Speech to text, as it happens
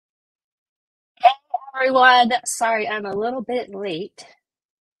Everyone, sorry I'm a little bit late.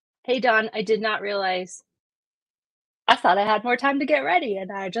 Hey Don, I did not realize. I thought I had more time to get ready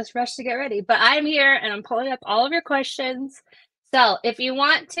and I just rushed to get ready. But I'm here and I'm pulling up all of your questions. So if you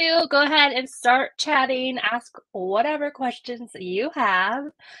want to, go ahead and start chatting, ask whatever questions you have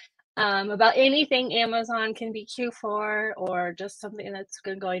about anything Amazon can be Q for or just something that's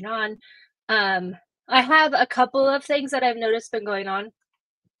been going on. Um, I have a couple of things that I've noticed been going on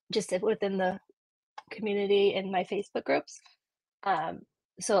just within the community in my Facebook groups. Um,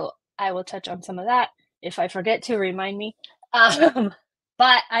 so I will touch on some of that. If I forget to, remind me. Um,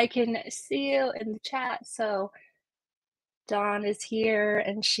 but I can see you in the chat. So Dawn is here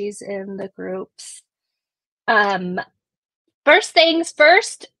and she's in the groups. Um, First things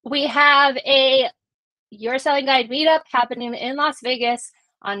first, we have a Your Selling Guide meetup happening in Las Vegas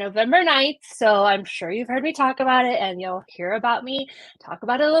on November 9th. So I'm sure you've heard me talk about it and you'll hear about me talk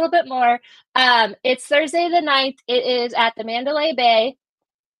about it a little bit more. It's Thursday the 9th. It is at the Mandalay Bay.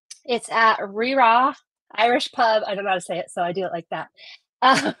 It's at Rira Irish Pub. I don't know how to say it, so I do it like that.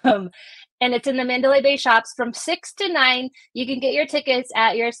 And it's in the Mandalay Bay shops from 6 to 9. You can get your tickets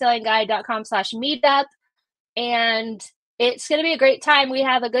at yoursellingguide.com/meetup. And it's going to be a great time. We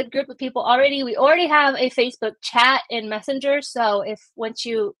have a good group of people already. We already have a Facebook chat in Messenger. So if once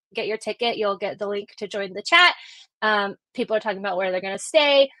you get your ticket, you'll get the link to join the chat. People are talking about where they're going to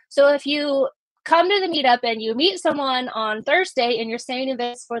stay. So if you come to the meetup and you meet someone on Thursday and you're staying in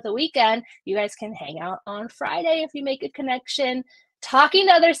Vegas for the weekend, you guys can hang out on Friday if you make a connection. Talking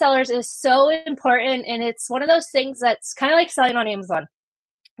to other sellers is so important. And it's one of those things that's kind of like selling on Amazon.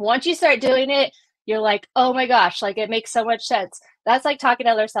 Once you start doing it, you're like, oh my gosh, like it makes so much sense. That's like talking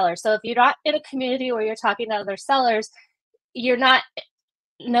to other sellers. So if you're not in a community where you're talking to other sellers, you're not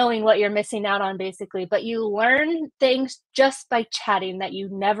knowing what you're missing out on basically, but you learn things just by chatting that you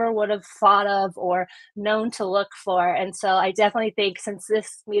never would have thought of or known to look for. And so I definitely think since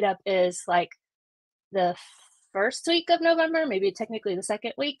this meetup is like the first week of November, maybe technically the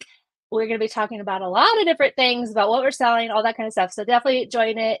second week, we're going to be talking about a lot of different things about what we're selling, all that kind of stuff. So definitely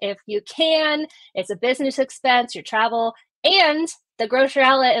join it if you can. It's a business expense, your travel, and the Grocery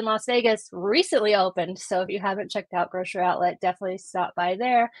Outlet in Las Vegas recently opened. So if you haven't checked out Grocery Outlet, definitely stop by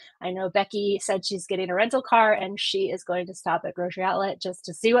there. I know Becky said she's getting a rental car and she is going to stop at Grocery Outlet just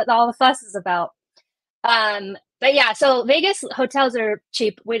to see what all the fuss is about. But yeah, so Vegas hotels are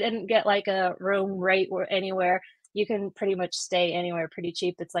cheap. We didn't get like a room rate or anywhere. You can pretty much stay anywhere pretty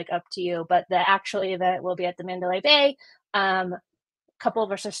cheap. It's like up to you. But the actual event will be at the Mandalay Bay. A couple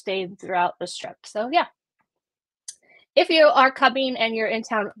of us are staying throughout the strip. So yeah. If you are coming and you're in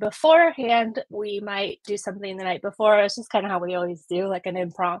town beforehand, we might do something the night before. It's just kind of how we always do, like an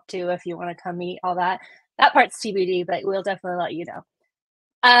impromptu if you want to come meet, all that. That part's TBD, but we'll definitely let you know.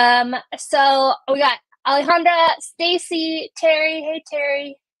 So we got Alejandra, Stacy, Terry. Hey,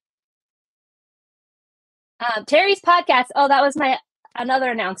 Terry. Terry's podcast. Oh, that was my another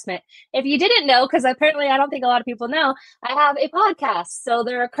announcement. If you didn't know, because apparently I don't think a lot of people know, I have a podcast. So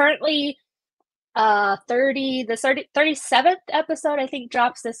there are currently 37th episode, I think,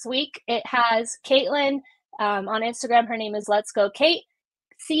 drops this week. It has Caitlin on Instagram. Her name is Let's Go Kate,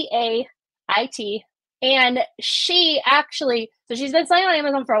 Cait. And she actually, so she's been selling on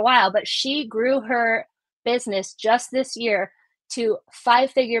Amazon for a while, but she grew her business just this year to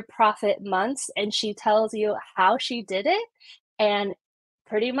 5-figure profit months. And she tells you how she did it. And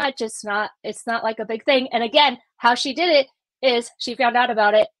pretty much it's not like a big thing. And again, how she did it is she found out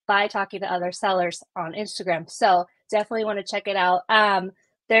about it by talking to other sellers on Instagram. So definitely want to check it out.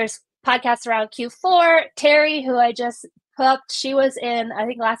 There's podcasts around Q4. Terry, who I just hooked, she was in, I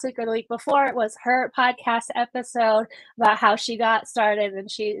think last week or the week before, it was her podcast episode about how she got started, and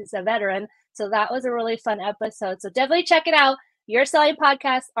she's a veteran. So that was a really fun episode. So definitely check it out. Your Selling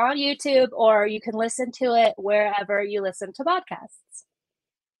Podcast on YouTube, or you can listen to it wherever you listen to podcasts.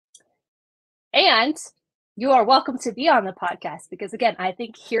 And you are welcome to be on the podcast because, again, I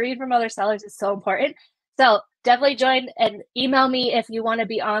think hearing from other sellers is so important. So definitely join and email me if you want to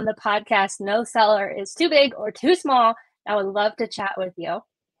be on the podcast. No seller is too big or too small. I would love to chat with you.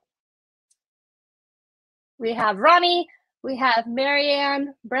 We have Ronnie, we have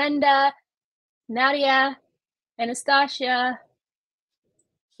Marianne, Brenda, Nadia, Anastasia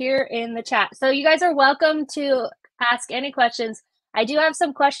here in the chat. So you guys are welcome to ask any questions. I do have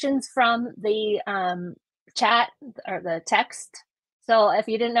some questions from the chat or the text. So if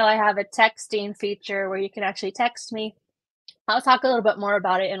you didn't know, I have a texting feature where you can actually text me. I'll talk a little bit more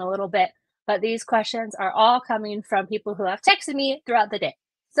about it in a little bit, but these questions are all coming from people who have texted me throughout the day.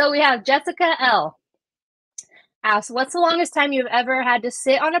 So we have Jessica L. asks, what's the longest time you've ever had to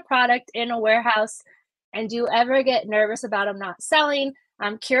sit on a product in a warehouse And do you ever get nervous about them not selling?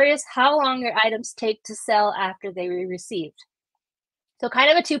 I'm curious how long your items take to sell after they were received. So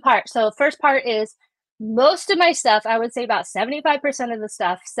kind of a two-part. So first part is most of my stuff, I would say about 75% of the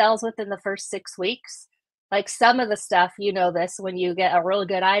stuff sells within the first 6 weeks. Like some of the stuff, you know this, when you get a really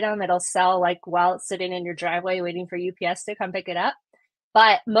good item, it'll sell like while it's sitting in your driveway waiting for UPS to come pick it up.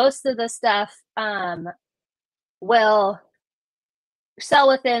 But most of the stuff will sell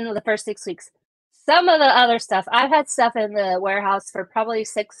within the first 6 weeks. Some of the other stuff, I've had stuff in the warehouse for probably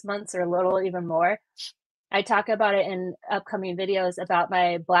 6 months or a little even more. I talk about it in upcoming videos about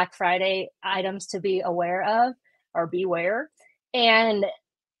my Black Friday items to be aware of or beware. And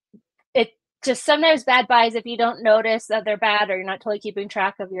it just sometimes bad buys if you don't notice that they're bad or you're not totally keeping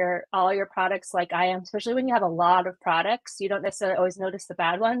track of all your products like I am, especially when you have a lot of products, you don't necessarily always notice the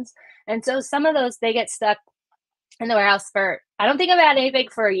bad ones. And so some of those, they get stuck in the warehouse for, I don't think I've had anything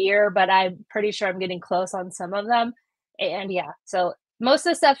for a year, but I'm pretty sure I'm getting close on some of them. And yeah, so most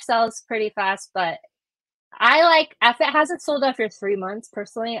of the stuff sells pretty fast, but I like, if it hasn't sold after 3 months,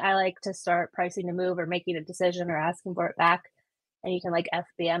 personally, I like to start pricing to move or making a decision or asking for it back. And you can like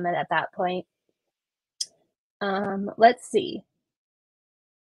FBM it at that point. Let's see.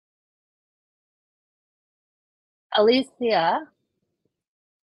 Alicia,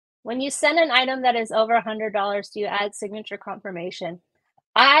 when you send an item that is over $100, do you add signature confirmation?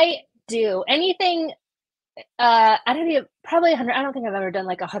 I do. Anything, I don't even, probably 100, I don't think I've ever done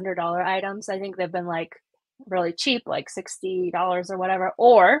like $100 items. I think they've been like really cheap, like $60 or whatever,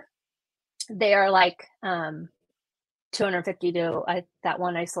 or they are like 250 to that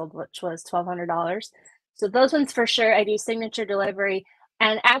one I sold, which was $1,200. So those ones for sure, I do signature delivery.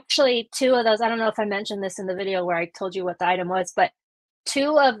 And actually, two of those, I don't know if I mentioned this in the video where I told you what the item was, but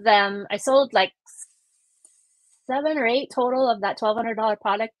two of them, I sold like 7 or 8 total of that $1,200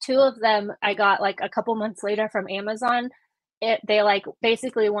 product. Two of them I got like a couple months later from Amazon. They like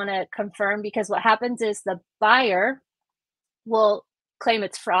basically want to confirm, because what happens is the buyer will claim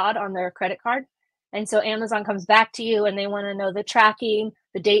it's fraud on their credit card. And so Amazon comes back to you and they want to know the tracking,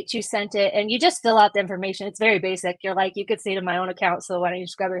 the dates you sent it, and you just fill out the information. It's very basic. You're like, you could see it in my own account, so why don't you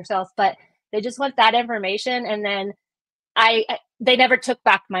just grab it yourself? But they just want that information, and then they never took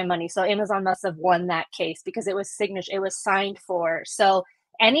back my money. So Amazon must have won that case because it was signature, it was signed for. So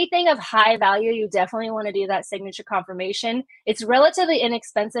anything of high value, you definitely want to do that signature confirmation. It's relatively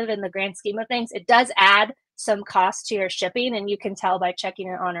inexpensive in the grand scheme of things. It does add some cost to your shipping, and you can tell by checking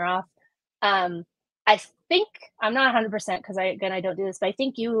it on or off. I think, I'm not 100% because I don't do this, but I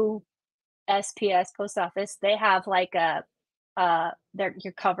think USPS, Post Office, they have like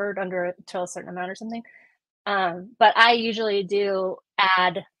you're covered under until a certain amount or something. But I usually do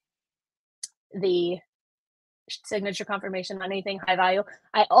add the signature confirmation on anything high value.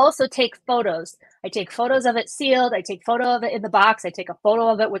 I also take photos. I take photos of it sealed. I take photo of it in the box. I take a photo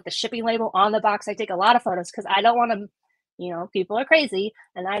of it with the shipping label on the box. I take a lot of photos because I don't want to, people are crazy,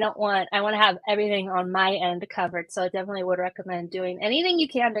 and I want to have everything on my end covered. So I definitely would recommend doing anything you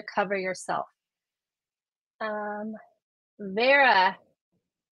can to cover yourself. Vera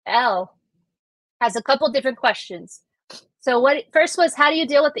L has a couple different questions. So first was, how do you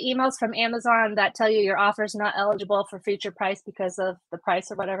deal with the emails from Amazon that tell you your offer is not eligible for future price because of the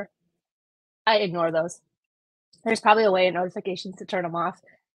price or whatever? I ignore those. There's probably a way in notifications to turn them off.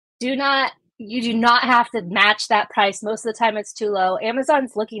 You do not have to match that price. Most of the time it's too low.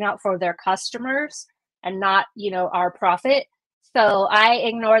 Amazon's looking out for their customers and not, our profit. So I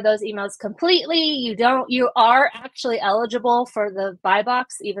ignore those emails completely. You are actually eligible for the buy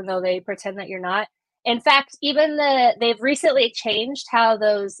box, even though they pretend that you're not. In fact, even they've recently changed how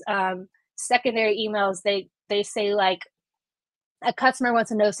those secondary emails, they say like a customer wants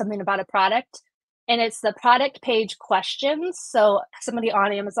to know something about a product, and it's the product page questions. So somebody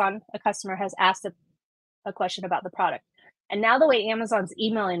on Amazon, a customer, has asked a question about the product. And now the way Amazon's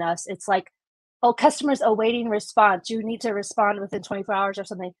emailing us, it's like, oh, customers awaiting response. You need to respond within 24 hours or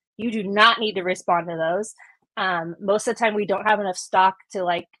something. You do not need to respond to those. Most of the time we don't have enough stock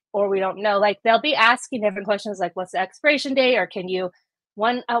to or we don't know. Like they'll be asking different questions like, what's the expiration date? Or can you,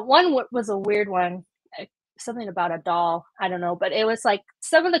 one was a weird one, something about a doll. I don't know, but it was like,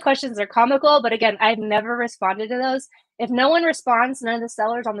 some of the questions are comical, but again, I've never responded to those. If no one responds, none of the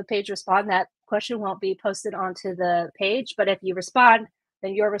sellers on the page respond, that question won't be posted onto the page. But if you respond,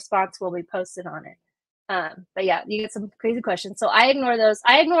 then your response will be posted on it. But yeah, you get some crazy questions. So I ignore those.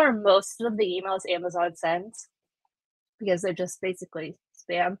 I ignore most of the emails Amazon sends because they're just basically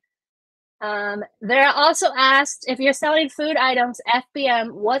spam. They're also asked, if you're selling food items,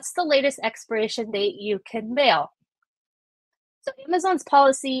 FBM, what's the latest expiration date you can mail? So Amazon's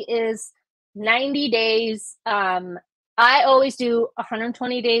policy is 90 days. I always do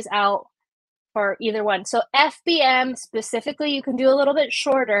 120 days out for either one. So FBM specifically, you can do a little bit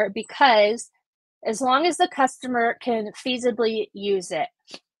shorter because as long as the customer can feasibly use it.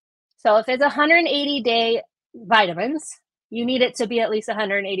 So if it's 180-day vitamins, you need it to be at least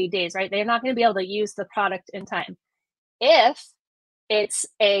 180 days, right? They're not going to be able to use the product in time. If it's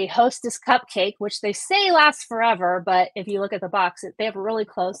a Hostess cupcake, which they say lasts forever, but if you look at the box, they have really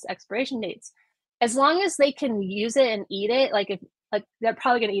close expiration dates. As long as they can use it and eat it, like they're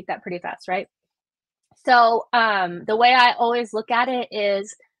probably going to eat that pretty fast, right? So the way I always look at it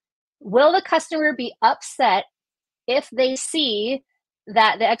is, will the customer be upset if they see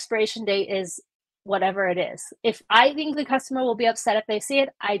that the expiration date is whatever it is? If I think the customer will be upset if they see it,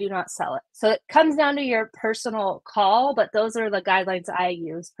 I do not sell it. So it comes down to your personal call, but those are the guidelines I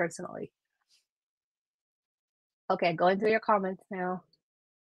use personally. Okay, going through your comments now.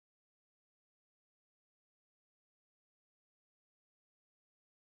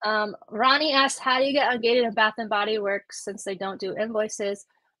 Ronnie asked, how do you get ungated in Bath and Body Works since they don't do invoices?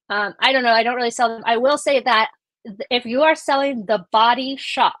 I don't know. I don't really sell them. I will say that if you are selling the body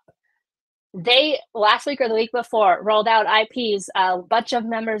shop, they last week or the week before rolled out IPs. A bunch of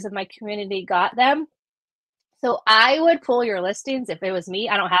members of my community got them. So I would pull your listings if it was me.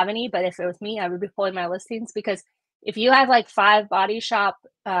 I don't have any, but if it was me, I would be pulling my listings because if you have like 5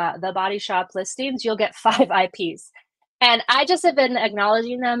 the body shop listings, you'll get 5 IPs. And I just have been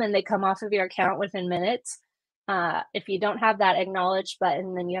acknowledging them and they come off of your account within minutes. If you don't have that acknowledge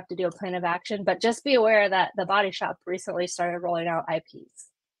button, then you have to do a plan of action. But just be aware that the body shop recently started rolling out IPs.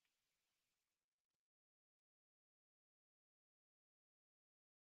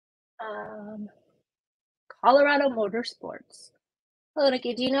 Um, Colorado Motorsports. Hello,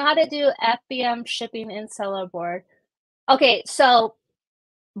 Nikki. Do you know how to do FBM shipping in seller board? Okay, so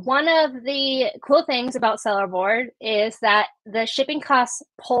one of the cool things about seller board is that the shipping cost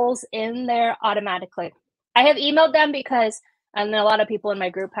pulls in there automatically. I have emailed them because and a lot of people in my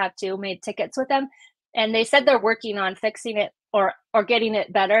group have too made tickets with them, and they said they're working on fixing it or getting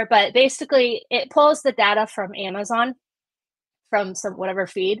it better. But basically, it pulls the data from Amazon from some whatever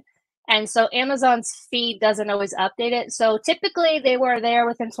feed. And so Amazon's feed doesn't always update it. So typically they were there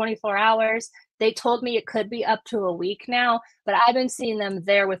within 24 hours. They told me it could be up to a week now, but I've been seeing them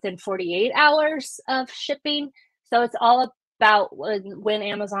there within 48 hours of shipping. So it's all about when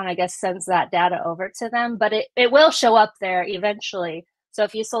Amazon, I guess, sends that data over to them, but it will show up there eventually. So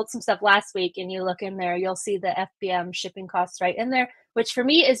if you sold some stuff last week and you look in there, you'll see the FBM shipping costs right in there, which for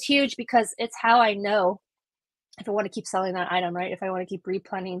me is huge because it's how I know if I want to keep selling that item, right? If I want to keep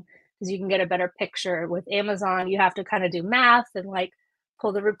replenning, because you can get a better picture. With Amazon, you have to kind of do math and like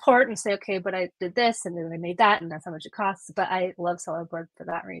pull the report and say, okay, but I did this and then I made that and that's how much it costs. But I love seller board for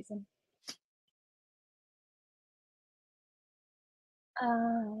that reason.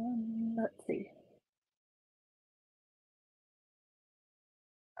 Let's see.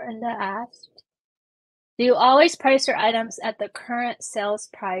 Brenda asked, do you always price your items at the current sales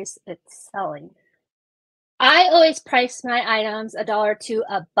price it's selling? I always price my items $1 or $2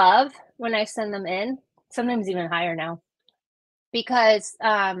 above when I send them in, sometimes even higher now. Because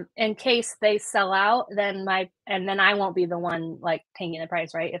in case they sell out, then I won't be the one like paying the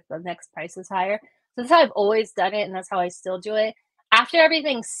price, right? If the next price is higher. So that's how I've always done it, and that's how I still do it. After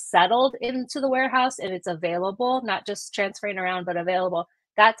everything's settled into the warehouse and it's available, not just transferring around, but available,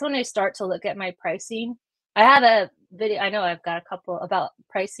 that's when I start to look at my pricing. I have a video, I know I've got a couple about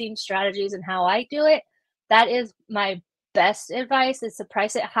pricing strategies and how I do it. That is my best advice, is to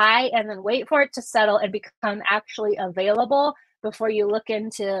price it high and then wait for it to settle and become actually available before you look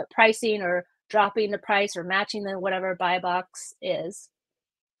into pricing or dropping the price or matching the whatever buy box is.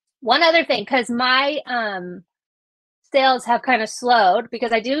 One other thing, because my sales have kind of slowed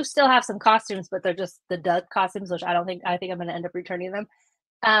because I do still have some costumes, but they're just the dud costumes, which I think I'm going to end up returning them.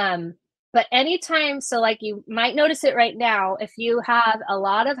 But anytime, so like you might notice it right now, if you have a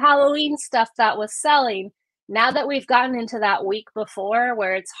lot of Halloween stuff that was selling, now that we've gotten into that week before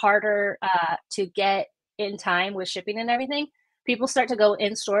where it's harder to get in time with shipping and everything, people start to go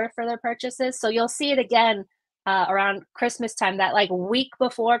in store for their purchases. So you'll see it again around Christmas time, that like week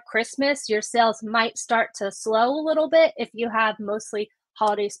before Christmas, your sales might start to slow a little bit if you have mostly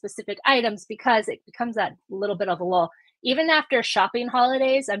holiday specific items, because it becomes that little bit of a lull. Even after shopping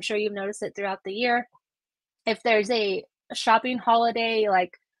holidays, I'm sure you've noticed it throughout the year. If there's a shopping holiday,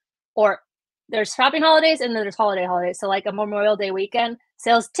 or there's shopping holidays and then there's holidays. So like a Memorial Day weekend,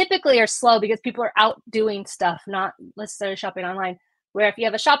 sales typically are slow because people are out doing stuff, not necessarily shopping online. Where if you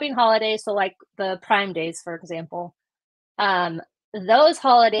have a shopping holiday, so like the Prime days, for example, those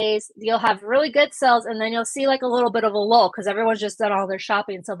holidays, you'll have really good sales, and then you'll see like a little bit of a lull because everyone's just done all their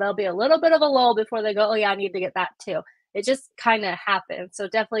shopping. So there'll be a little bit of a lull before they go, oh yeah, I need to get that too. It just kind of happens. So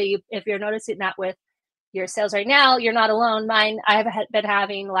definitely, if you're noticing that with your sales right now, you're not alone. Mine, I have been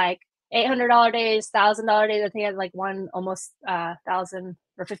having like $800 days, $1,000 days. I think I had like one almost $1,000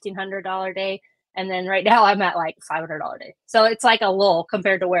 or $1,500 day, and then right now I'm at like $500 day. So it's like a lull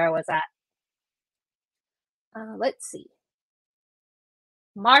compared to where I was at. Let's see.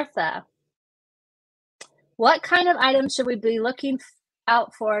 Martha, what kind of items should we be looking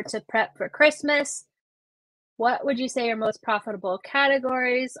out for to prep for Christmas? What would you say your most profitable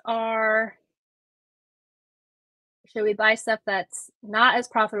categories are? Should we buy stuff that's not as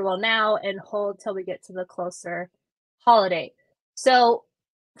profitable now and hold till we get to the closer holiday? So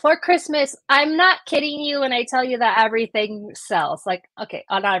for Christmas, I'm not kidding you when I tell you that everything sells. Like, okay,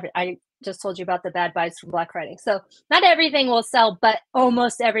 I just told you about the bad buys from Black Friday. So not everything will sell, but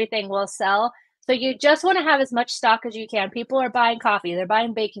almost everything will sell. So you just want to have as much stock as you can. People are buying coffee, they're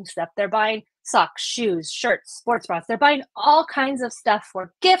buying baking stuff, they're buying socks, shoes, shirts, sports bras. They're buying all kinds of stuff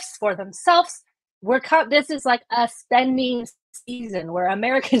for gifts for themselves. This is like a spending season where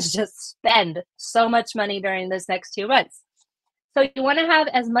Americans just spend so much money during this next 2 months. So you want to have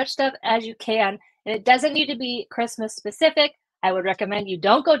as much stuff as you can, and it doesn't need to be Christmas specific. I would recommend you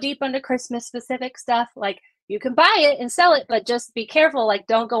don't go deep into Christmas specific stuff. Like, you can buy it and sell it, but just be careful. Like,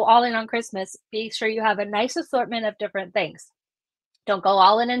 don't go all in on Christmas. Be sure you have a nice assortment of different things. Don't go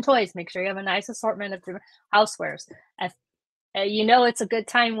all in toys. Make sure you have a nice assortment of different housewares. You know, it's a good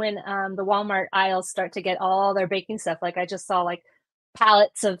time when the Walmart aisles start to get all their baking stuff. Like, I just saw like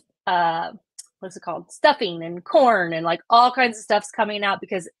pallets of what's it called, stuffing and corn and like all kinds of stuff's coming out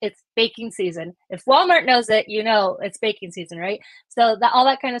because it's baking season. If Walmart knows it, you know it's baking season, right? So all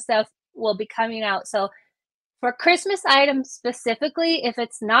that kind of stuff will be coming out. So for Christmas items specifically, if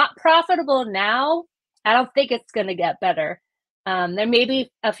it's not profitable now, I don't think it's going to get better. There may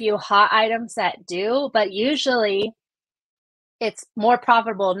be a few hot items that do, but usually it's more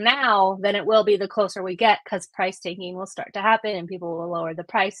profitable now than it will be the closer we get, because price taking will start to happen and people will lower the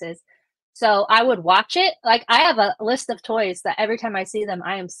prices. So I would watch it. Like, I have a list of toys that every time I see them,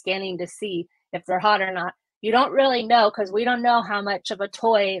 I am scanning to see if they're hot or not. You don't really know because we don't know how much of a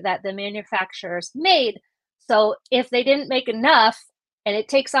toy that the manufacturers made. So if they didn't make enough and it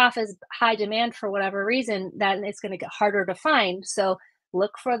takes off as high demand for whatever reason, then it's going to get harder to find. So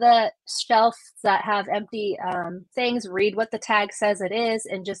look for the shelves that have empty things, read what the tag says it is,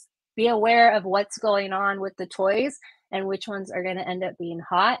 and just be aware of what's going on with the toys and which ones are going to end up being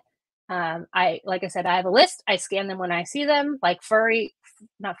hot. Like I said, I have a list. I scan them when I see them, like Furby.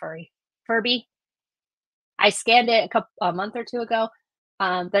 I scanned it a month or two ago,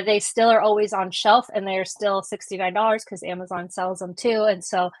 but they still are always on shelf and they're still $69 because Amazon sells them too. And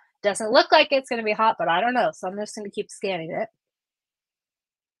so it doesn't look like it's going to be hot, but I don't know. So I'm just going to keep scanning it.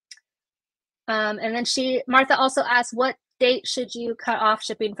 And then Martha also asked, what date should you cut off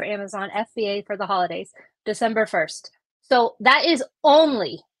shipping for Amazon FBA for the holidays? December 1st. So that is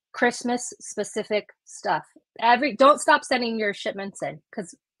only Christmas specific stuff. Don't stop sending your shipments in,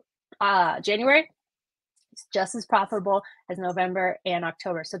 because January is just as profitable as November and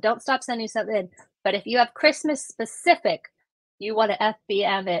October. So don't stop sending stuff in. But if you have Christmas specific, you want to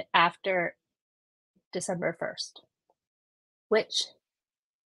FBM it after December 1st, which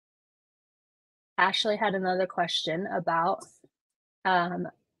Ashley had another question about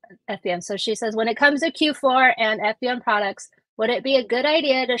FBM. So she says, when it comes to Q4 and FBM products, would it be a good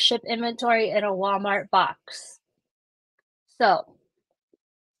idea to ship inventory in a Walmart box? So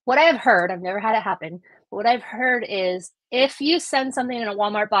what I've heard, I've never had it happen, but what I've heard is if you send something in a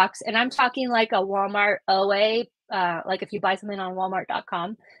Walmart box, and I'm talking like a Walmart OA, like if you buy something on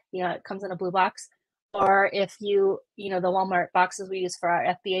walmart.com, it comes in a blue box, or if the Walmart boxes we use for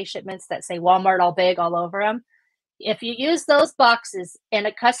our FBA shipments that say Walmart all big all over them, if you use those boxes and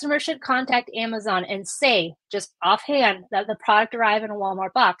a customer should contact Amazon and say, just offhand, that the product arrived in a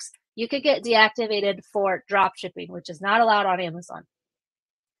Walmart box, you could get deactivated for drop shipping, which is not allowed on Amazon.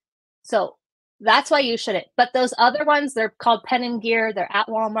 So that's why you shouldn't. But those other ones, they're called Pen and Gear. They're at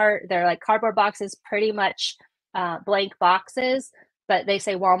Walmart. They're like cardboard boxes, pretty much blank boxes, but they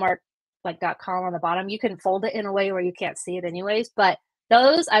say Walmart like .com on the bottom. You can fold it in a way where you can't see it anyways. But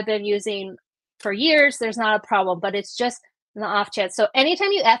those I've been using for years. There's not a problem, but it's just in the off chance. So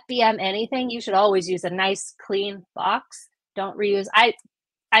anytime you FBM anything, you should always use a nice clean box. Don't reuse. I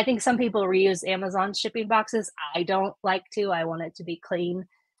think some people reuse Amazon shipping boxes. I don't like to. I want it to be clean,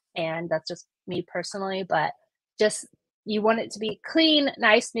 and that's just me personally. But just, you want it to be clean,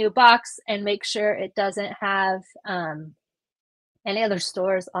 nice new box, and make sure it doesn't have any other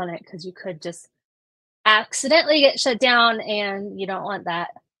stores on it because you could just accidentally get shut down, and you don't want that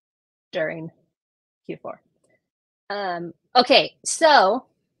during Q4. Okay, so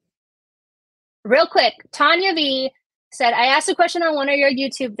real quick, Tanya V said, I asked a question on one of your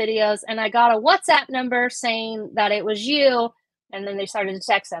YouTube videos and I got a WhatsApp number saying that it was you, and then they started to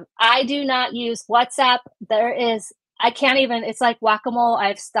text them. I do not use WhatsApp. I can't even, it's like whack-a-mole.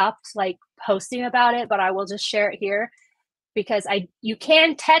 I've stopped like posting about it, but I will just share it here because you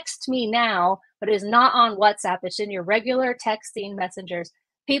can text me now, but it is not on WhatsApp. It's in your regular texting messengers.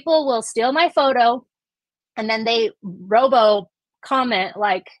 People will steal my photo and then they robo comment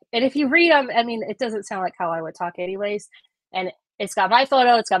like, and if you read them, I mean, it doesn't sound like how I would talk anyways. And it's got my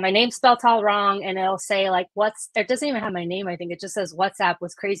photo, it's got my name spelled all wrong, and it'll say like it doesn't even have my name. I think it just says WhatsApp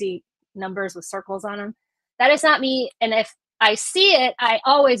with crazy numbers with circles on them. That is not me. And if I see it, I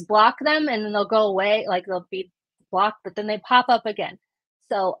always block them and then they'll go away, like they'll be blocked, but then they pop up again.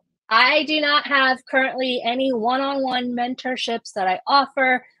 So I do not have currently any one-on-one mentorships that I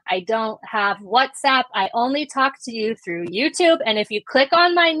offer. I don't have WhatsApp. I only talk to you through YouTube. And if you click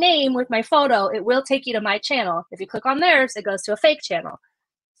on my name with my photo, it will take you to my channel. If you click on theirs, it goes to a fake channel.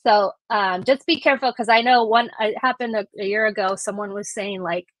 So just be careful, because I know it happened a year ago. Someone was saying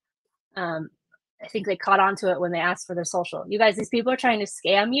like, I think they caught on to it when they asked for their social. You guys, these people are trying to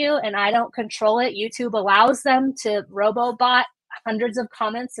scam you, and I don't control it. YouTube allows them to robobot hundreds of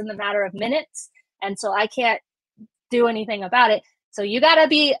comments in the matter of minutes. And so I can't do anything about it. So you got to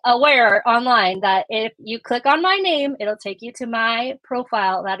be aware online that if you click on my name, it'll take you to my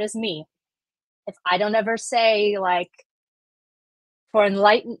profile. That is me. If I don't ever say like, for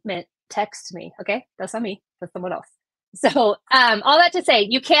enlightenment, text me. Okay. That's not me. That's someone else. So all that to say,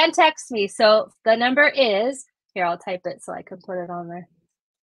 you can text me. So the number is, here, I'll type it so I can put it on there.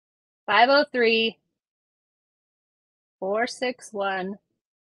 503 461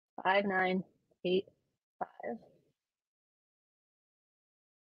 5985.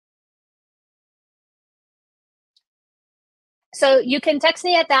 So you can text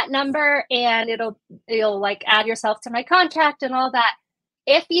me at that number and you'll like add yourself to my contact and all that.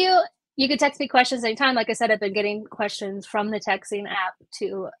 If you can text me questions anytime. Like I said, I've been getting questions from the texting app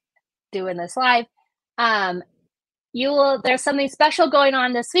to doing this live. There's something special going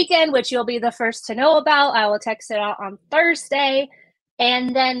on this weekend, which you'll be the first to know about. I will text it out on Thursday.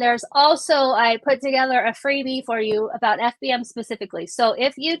 And then there's also, I put together a freebie for you about FBM specifically. So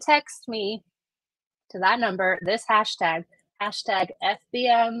if you text me to that number, this hashtag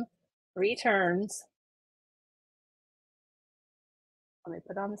FBM returns. Let me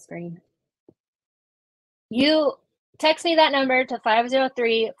put it on the screen. You text me that number to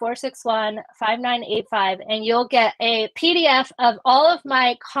 503-461-5985, and you'll get a PDF of all of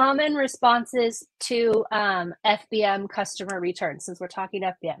my common responses to FBM customer returns, since we're talking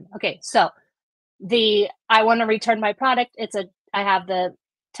FBM. Okay, so I want to return my product. I have the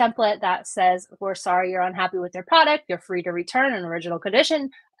template that says, we're sorry you're unhappy with your product. You're free to return in original condition,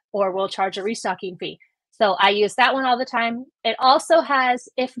 or we'll charge a restocking fee. So I use that one all the time. It also has,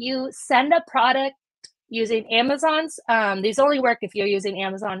 if you send a product using Amazon's, these only work if you're using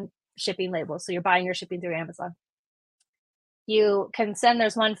Amazon shipping labels. So you're buying your shipping through Amazon. You can send,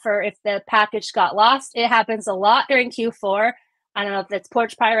 there's one for if the package got lost. It happens a lot during Q4. I don't know if it's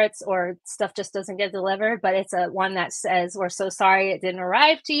porch pirates or stuff just doesn't get delivered, but it's one that says, we're so sorry it didn't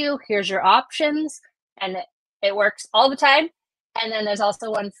arrive to you. Here's your options. And it works all the time. And then there's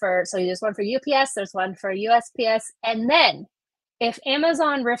also one there's one for UPS, there's one for USPS. And then if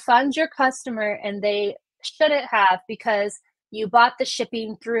Amazon refunds your customer, and they shouldn't have because you bought the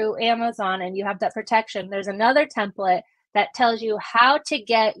shipping through Amazon and you have that protection, there's another template that tells you how to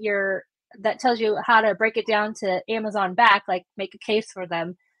break it down to Amazon back, like make a case for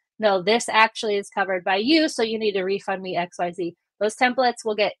them. No, this actually is covered by you, so you need to refund me XYZ. Those templates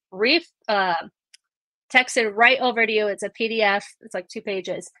will get texted right over to you. It's a PDF. It's like 2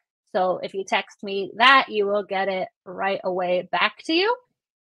 pages. So if you text me that, you will get it right away back to you.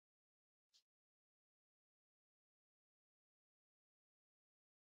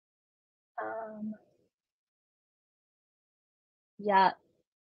 Yeah,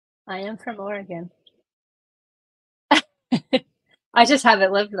 I am from Oregon. I just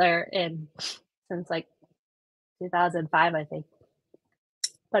haven't lived there since like 2005, I think.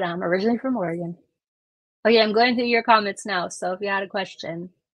 But I'm originally from Oregon. Oh yeah, I'm going through your comments now. So if you had a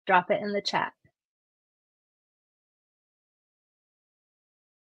question, drop it in the chat.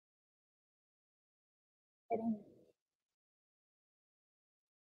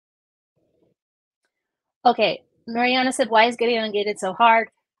 Okay, Mariana said, why is getting ungated so hard?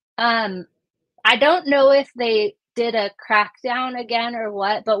 I don't know if they did a crackdown again or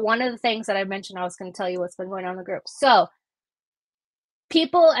what, but one of the things that I mentioned, I was gonna tell you what's been going on in the group. So,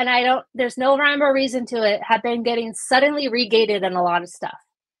 people, and I don't there's no rhyme or reason to it, have been getting suddenly regated in a lot of stuff.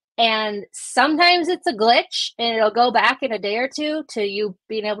 And sometimes it's a glitch and it'll go back in a day or two to you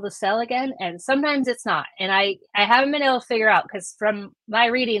being able to sell again, and sometimes it's not. And I haven't been able to figure out, because from my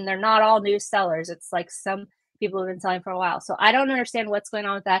reading, they're not all new sellers. It's like some people have been selling for a while. So I don't understand what's going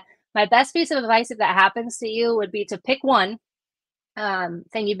on with that. My best piece of advice, if that happens to you, would be to pick one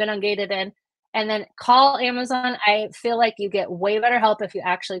thing you've been ungated in, and then call Amazon. I feel like you get way better help if you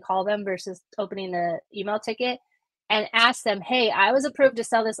actually call them versus opening the email ticket and ask them, hey, I was approved to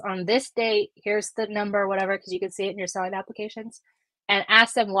sell this on this date. Here's the number, whatever, because you can see it in your selling applications. And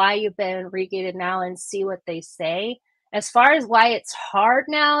ask them why you've been regated now and see what they say. As far as why it's hard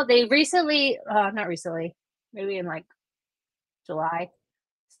now, they recently, not recently, maybe in like July,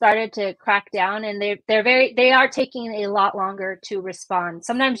 started to crack down, and they are taking a lot longer to respond.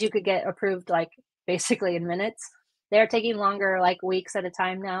 Sometimes you could get approved like basically in minutes. They're taking longer, like weeks at a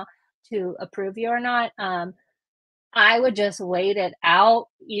time now, to approve you or not. I would just wait it out.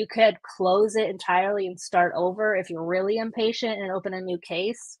 You could close it entirely and start over if you're really impatient and open a new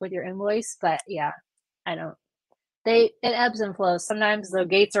case with your invoice. But yeah, I don't. It ebbs and flows. Sometimes the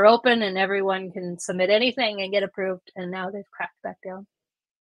gates are open and everyone can submit anything and get approved, and now they've cracked back down.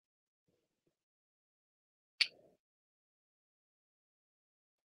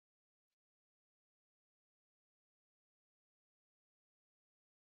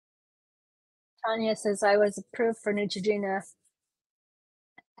 Tanya says I was approved for Neutrogena.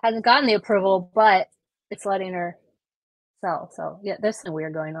 Hasn't gotten the approval, but it's letting her sell. So yeah, there's something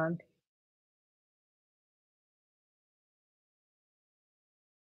weird going on.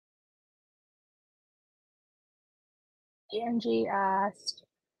 Angie asked,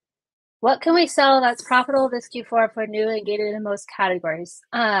 what can we sell that's profitable this Q4 for new and gated in most categories?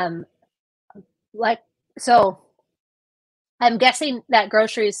 Like, so I'm guessing that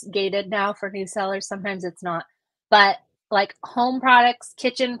groceries gated now for new sellers. Sometimes it's not, but like home products,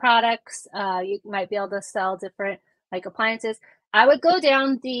 kitchen products, you might be able to sell different like appliances. I would go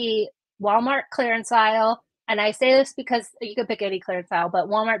down the Walmart clearance aisle, and I say this because you could pick any clearance aisle, but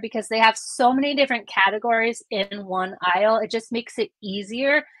Walmart, because they have so many different categories in one aisle, it just makes it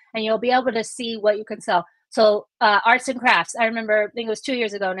easier, and you'll be able to see what you can sell. So arts and crafts. I remember, I think it was 2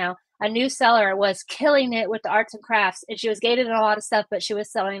 years ago now, a new seller was killing it with the arts and crafts, and she was gated in a lot of stuff, but she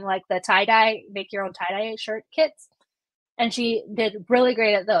was selling like the tie-dye, make your own tie-dye shirt kits, and she did really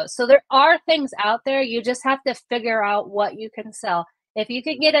great at those. So there are things out there. You just have to figure out what you can sell. If you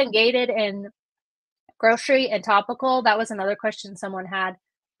could get ungated in grocery and topical, that was another question someone had.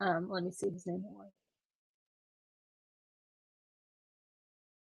 Let me see his name.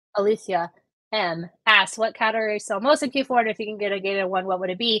 Alicia M asks, what categories sell most in Q4? And if you can get a gated one, what would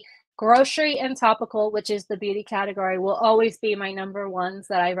it be? Grocery and topical, which is the beauty category, will always be my number ones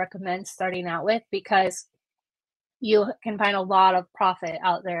that I recommend starting out with, because you can find a lot of profit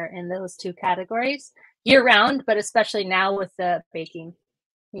out there in those two categories year round, but especially now with the baking.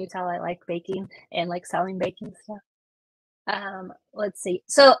 Can you tell I like baking and like selling baking stuff? Let's see.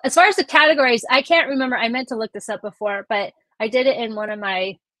 So as far as the categories, I can't remember. I meant to look this up before, but I did it in one of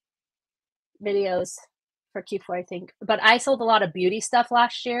my videos for Q4, I think. But I sold a lot of beauty stuff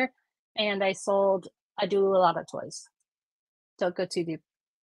last year, and I do a lot of toys. Don't go too deep.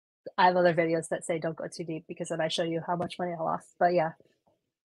 I have other videos that say don't go too deep, because then I show you how much money I lost. But yeah.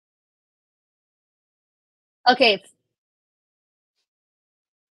 Okay.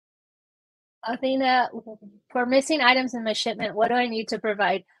 Athena, for missing items in my shipment, what do I need to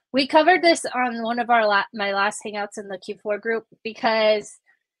provide? We covered this on one of my last hangouts in the Q4 group, because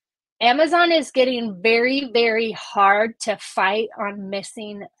Amazon is getting very, very hard to fight on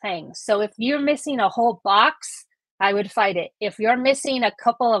missing things. So if you're missing a whole box, I would fight it. If you're missing a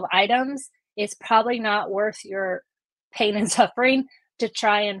couple of items, it's probably not worth your pain and suffering to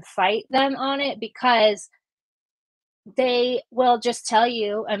try and fight them on it, because they will just tell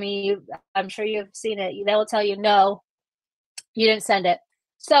you. I mean, I'm sure you've seen it. They will tell you, no, you didn't send it.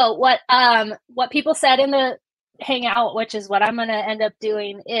 So what people said in the hangout, which is what I'm going to end up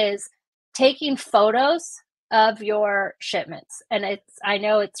doing, is taking photos of your shipments. And I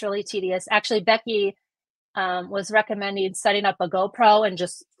know it's really tedious. Actually, Becky was recommending setting up a GoPro and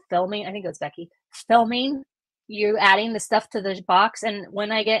just filming. I think it was Becky filming you adding the stuff to the box. And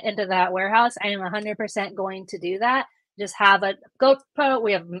when I get into that warehouse, I am 100% going to do that. Just have a GoPro.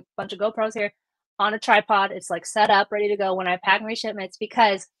 We have a bunch of GoPros here on a tripod. It's like set up, ready to go when I pack my shipments,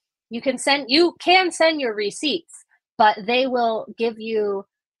 because you can send your receipts, but they will give you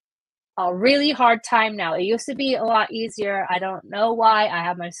a really hard time now. It used to be a lot easier. I don't know why. I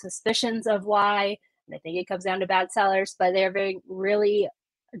have my suspicions of why. And I think it comes down to bad sellers, but they're very really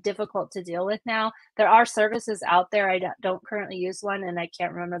difficult to deal with now. There are services out there. I don't currently use one, and I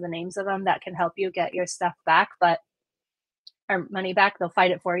can't remember the names of them that can help you get your stuff back, but or money back. They'll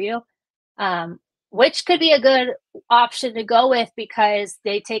fight it for you. Um, which could be a good option to go with because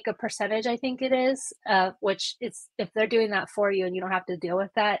they take a percentage, I think it is, which it's if they're doing that for you and you don't have to deal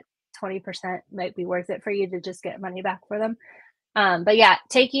with that, 20% might be worth it for you to just get money back for them. But yeah,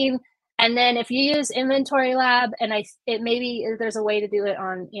 taking and then if you use Inventory Lab, and it maybe there's a way to do it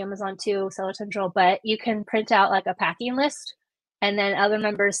on Amazon too, Seller Central, but you can print out like a packing list, and then other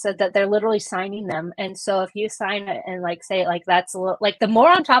members said that they're literally signing them. And so if you sign it and like say like that's a little like the more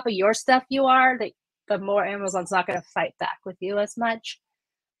on top of your stuff you are, the more Amazon's not going to fight back with you as much.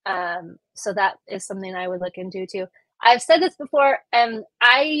 So that is something I would look into too. I've said this before, and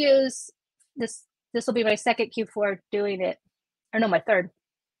I use this. This will be my second Q4 doing it, or no, my third.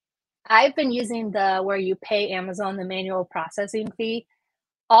 I've been using the where you pay Amazon the manual processing fee.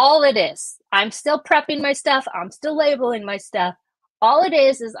 All it is, I'm still prepping my stuff, I'm still labeling my stuff. All it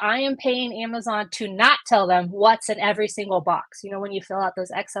is I am paying Amazon to not tell them what's in every single box. You know, when you fill out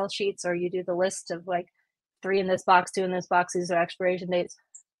those Excel sheets or you do the list of like 3 in this box, 2 in this box, these are expiration dates.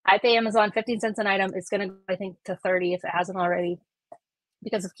 I pay Amazon 15 cents an item. It's going to go, I think, to 30 if it hasn't already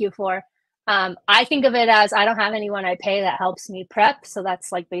because of Q4. I think of it as I don't have anyone I pay that helps me prep. So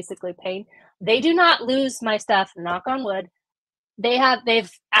that's like basically paying. They do not lose my stuff, knock on wood.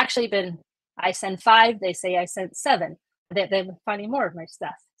 They've actually been, I send 5, they say I sent 7. They've been finding more of my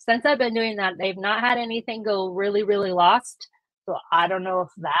stuff. Since I've been doing that, they've not had anything go really, really lost. So I don't know if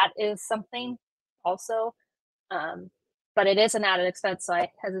that is something also. But it is an added expense, so I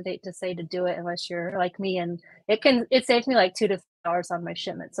hesitate to say to do it unless you're like me, and it saves me like $2 to $3 on my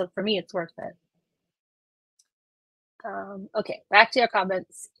shipment. So for me, it's worth it. Okay, back to your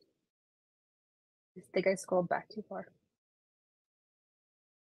comments. I think I scrolled back too far.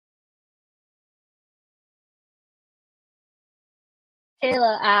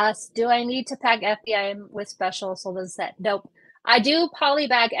 Kayla asked, "Do I need to pack FBM with special sold as set?" Nope. I do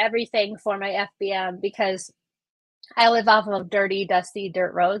polybag everything for my FBM because I live off of dirty, dusty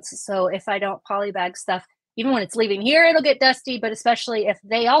dirt roads. So if I don't polybag stuff, even when it's leaving here, it'll get dusty. But especially if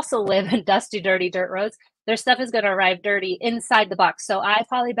they also live in dusty, dirty dirt roads, their stuff is going to arrive dirty inside the box. So I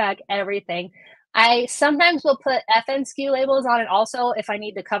polybag everything. I sometimes will put FNSKU labels on it also if I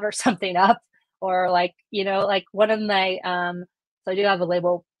need to cover something up or like, you know, like one of my, so I do have a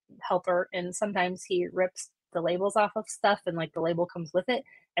label helper and sometimes he rips the labels off of stuff and like the label comes with it.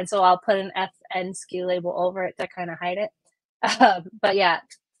 And so I'll put an FNSKU label over it to kind of hide it. But yeah,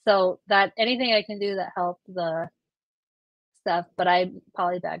 so that anything I can do that help the stuff, but I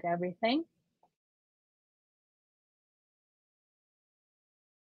polybag everything.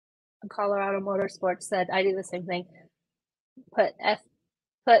 Colorado Motorsports said I do the same thing. Put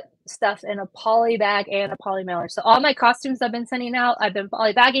stuff in a poly bag and a poly mailer. So all my costumes I've been sending out, I've been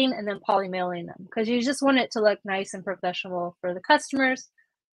poly bagging and then poly mailing them because you just want it to look nice and professional for the customers.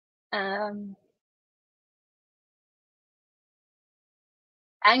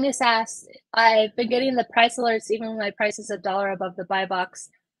 Agnes asks, I've been getting the price alerts even when my price is $1 above the buy box.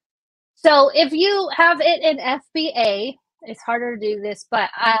 So if you have it in FBA, it's harder to do this, but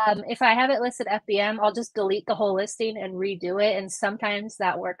if I have it listed FBM, I'll just delete the whole listing and redo it. And sometimes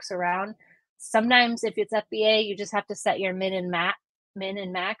that works around. Sometimes if it's FBA, you just have to set your min and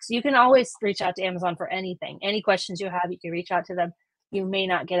max. You can always reach out to Amazon for anything. Any questions you have, you can reach out to them. You may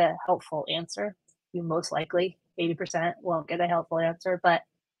not get a helpful answer. You most likely, 80% won't get a helpful answer, but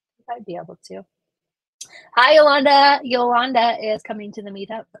I'd be able to. Hi, Yolanda. Yolanda is coming to the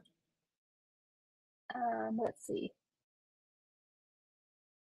meetup. Let's see.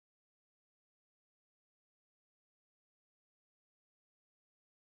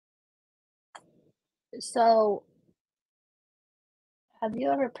 So, have you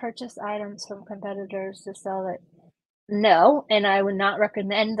ever purchased items from competitors to sell it? No, and I would not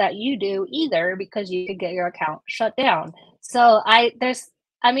recommend that you do either because you could get your account shut down. So I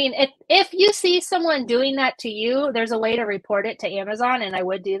mean, if you see someone doing that to you, there's a way to report it to Amazon, and I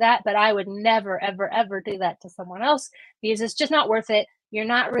would do that, but I would never, ever, ever do that to someone else because it's just not worth it. You're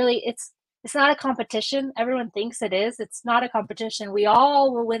not really, it's not a competition. Everyone thinks it is. It's not a competition. We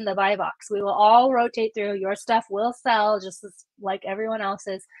all will win the buy box. We will all rotate through. Your stuff will sell just like everyone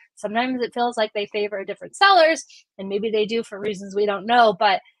else's. Sometimes it feels like they favor different sellers, and maybe they do for reasons we don't know,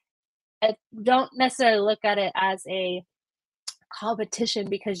 but I don't necessarily look at it as a competition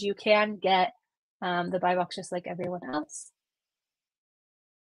because you can get the buy box just like everyone else.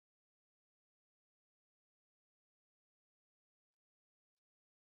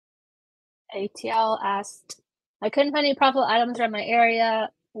 ATL asked, I couldn't find any profitable items around my area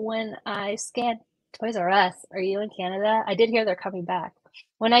when I scanned Toys R Us. Are you in Canada? I did hear they're coming back.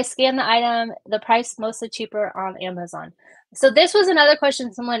 When I scanned the item, the price mostly cheaper on Amazon. So this was another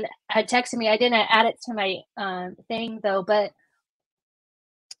question someone had texted me. I didn't add it to my thing though, but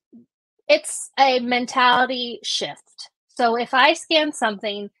it's a mentality shift. So if I scan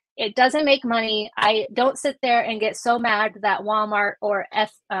something, it doesn't make money. I don't sit there and get so mad that Walmart or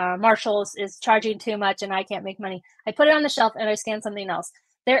Marshalls is charging too much and I can't make money. I put it on the shelf and I scan something else.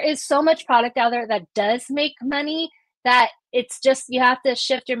 There is so much product out there that does make money that it's just you have to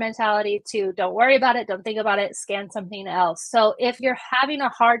shift your mentality to don't worry about it, don't think about it, scan something else. So if you're having a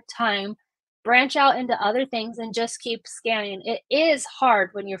hard time, branch out into other things and just keep scanning. It is hard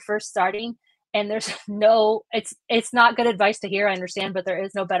when you're first starting and there's no it's not good advice to hear, I understand, but there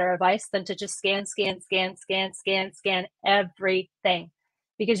is no better advice than to just scan everything.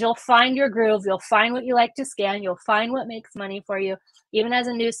 Because you'll find your groove, you'll find what you like to scan, you'll find what makes money for you. Even as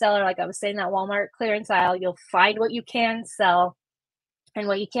a new seller, like I was saying, that Walmart clearance aisle, you'll find what you can sell and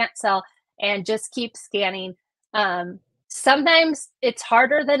what you can't sell and just keep scanning. Sometimes it's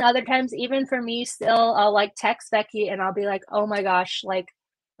harder than other times. Even for me, still, I'll like text Becky and I'll be like, oh my gosh, like,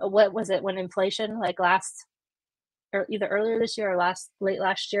 what was it when inflation, like last, or either earlier this year or late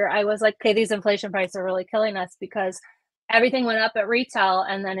last year, I was like, okay, these inflation prices are really killing us because everything went up at retail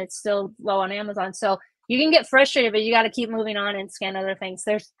and then it's still low on Amazon. So you can get frustrated, but you got to keep moving on and scan other things.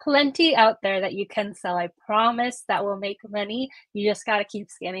 There's plenty out there that you can sell. I promise that will make money. You just got to keep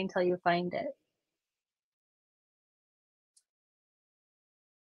scanning until you find it.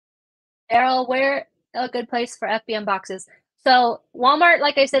 Errol, where a good place for FBM boxes? So Walmart,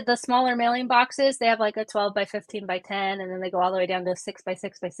 like I said, the smaller mailing boxes, they have like a 12 by 15 by 10, and then they go all the way down to 6 by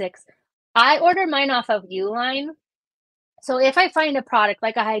 6 by 6. I order mine off of Uline. So if I find a product,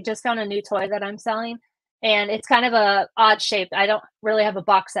 like I just found a new toy that I'm selling, and it's kind of a odd shape, I don't really have a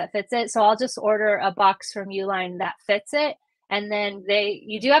box that fits it, so I'll just order a box from Uline that fits it, and then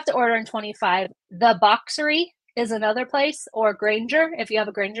you do have to order in 25. The Boxery is another place, or Granger. If you have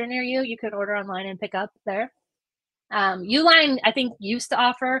a Granger near you, you can order online and pick up there. Uline, I think, used to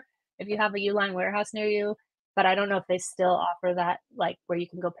offer if you have a Uline warehouse near you, but I don't know if they still offer that, like where you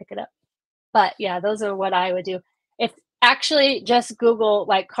can go pick it up. But yeah, those are what I would do. If actually just Google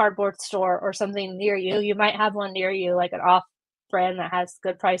like cardboard store or something near you, you might have one near you, like an off brand that has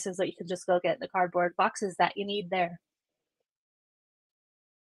good prices that you can just go get the cardboard boxes that you need there.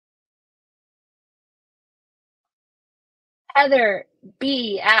 Heather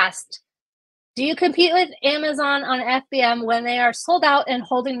B asked, do you compete with Amazon on FBM when they are sold out and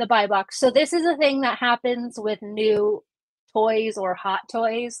holding the buy box? So this is a thing that happens with new toys or hot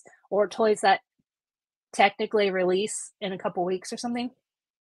toys or toys that technically release in a couple weeks or something.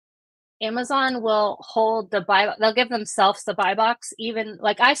 Amazon will hold the buy, they'll give themselves the buy box. Even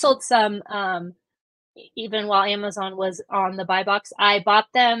like I sold some even while Amazon was on the buy box. I bought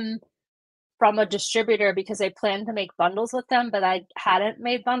them from a distributor because I planned to make bundles with them, but I hadn't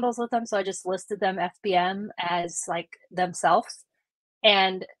made bundles with them, so I just listed them FBM as like themselves.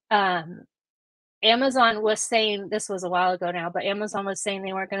 And Amazon was saying, this was a while ago now, but Amazon was saying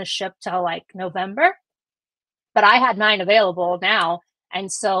they weren't going to ship till like November. But I had mine available now,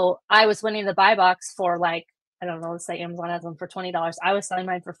 and so I was winning the buy box for like, I don't know, let's say Amazon has them for $20. I was selling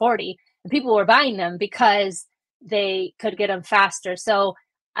mine for 40, and people were buying them because they could get them faster. So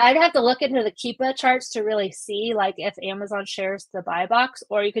I'd have to look into the Keepa charts to really see like if Amazon shares the buy box,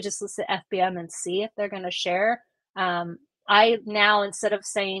 or you could just list the FBM and see if they're going to share. I now, instead of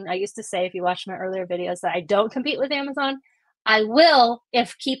saying, I used to say, if you watch my earlier videos, that I don't compete with Amazon, I will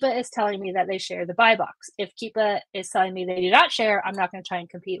if Keepa is telling me that they share the buy box. If Keepa is telling me they do not share, I'm not going to try and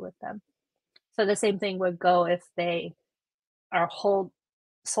compete with them. So the same thing would go if they are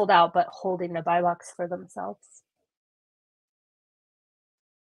sold out but holding the buy box for themselves.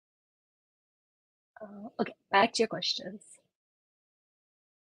 Okay, back to your questions.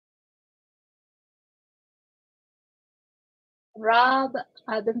 Rob,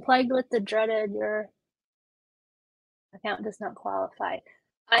 I've been plagued with the dreaded your account does not qualify.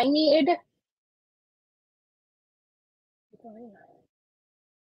 I need.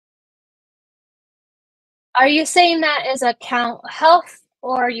 Are you saying that is account health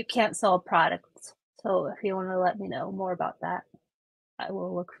or you can't sell products? So if you want to let me know more about that, I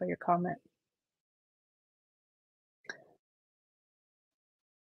will look for your comment.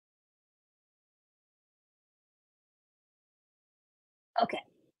 Okay.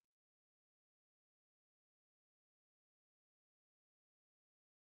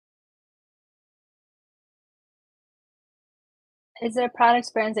 Is there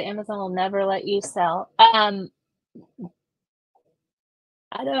products, brands that Amazon will never let you sell? I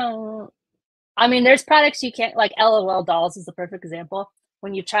don't I mean, there's products you can't like LOL dolls is a perfect example.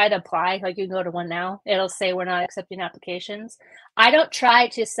 When you try to apply, like you can go to one now, it'll say we're not accepting applications. I don't try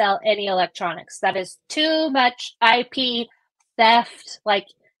to sell any electronics. That is too much IP theft. Like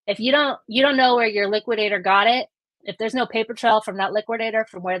if you don't know where your liquidator got it, if there's no paper trail from that liquidator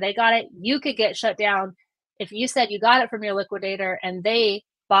from where they got it, you could get shut down if you said you got it from your liquidator and they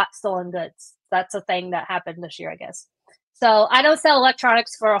bought stolen goods. That's a thing that happened this year, I guess. So I don't sell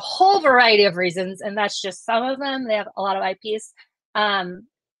electronics for a whole variety of reasons, and that's just some of them. They have a lot of IPs. Um,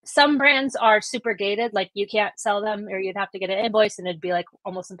 some brands are super gated, like you can't sell them, or you'd have to get an invoice, and it'd be like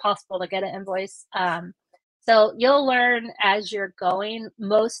almost impossible to get an invoice. So you'll learn as you're going.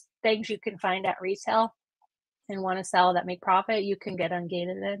 Most things you can find at retail and want to sell that make profit, you can get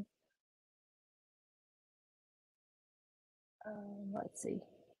ungated in. Let's see.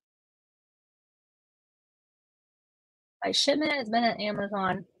 My shipment has been at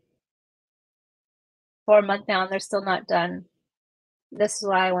Amazon for a month now, and they're still not done. This is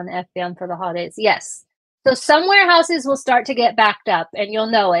why I want FBM for the holidays. Yes. So some warehouses will start to get backed up and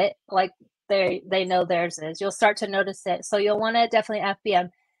you'll know it. Like they know theirs is. You'll start to notice it. So you'll want to definitely FBM.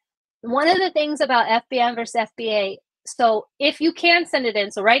 One of the things about FBM versus FBA, so if you can send it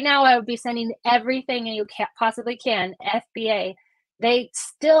in, so right now I would be sending everything and you possibly can FBA. They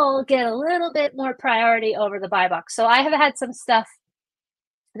still get a little bit more priority over the buy box. So I have had some stuff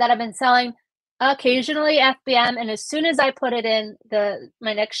that I've been selling occasionally FBM, and as soon as I put it in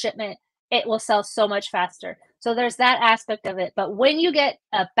my next shipment, it will sell so much faster. So there's that aspect of it. But when you get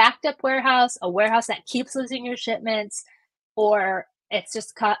a backed up warehouse, a warehouse that keeps losing your shipments, or it's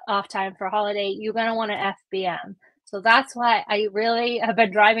just cut off time for holiday, you're gonna want to FBM. So that's why I really have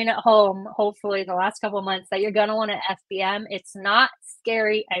been driving it home, hopefully the last couple of months, that you're gonna want to FBM. It's not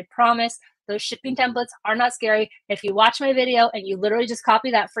scary, I promise. Those shipping templates are not scary. If you watch my video and you literally just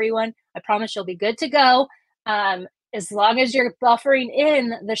copy that free one, I promise you'll be good to go. As long as you're buffering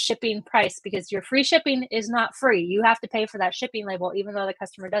in the shipping price, because your free shipping is not free. You have to pay for that shipping label, even though the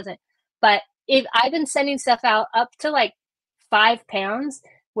customer doesn't. But if I've been sending stuff out up to like 5 pounds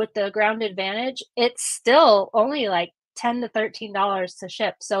with the Ground Advantage, it's still only like $10 to $13 to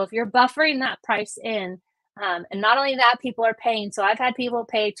ship. So if you're buffering that price in, and not only that, people are paying. So I've had people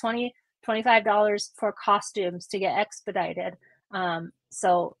pay $25 for costumes to get expedited.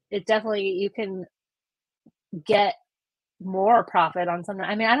 So it definitely, you can get more profit on something.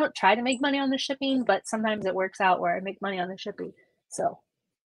 I mean, I don't try to make money on the shipping, but sometimes it works out where I make money on the shipping. So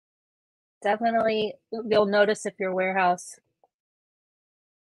definitely you'll notice if your warehouse.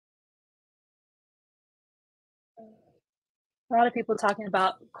 A lot of people talking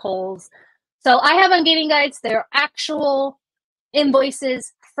about Kohl's. So I have ungating guides. They're actual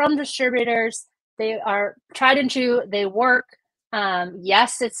invoices from distributors. They are tried and true. They work.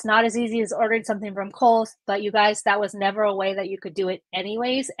 Yes, it's not as easy as ordering something from Kohl's, but you guys, that was never a way that you could do it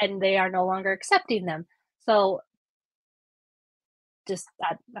anyways, and they are no longer accepting them. So just,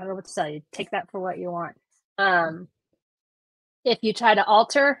 I don't know what to tell you. Take that for what you want. If you try to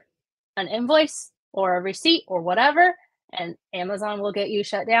alter an invoice or a receipt or whatever, and Amazon will get you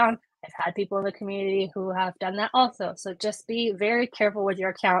shut down. I've had people in the community who have done that also. So just be very careful with your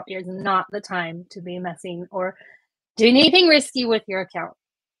account. It's not the time to be messing or doing anything risky with your account.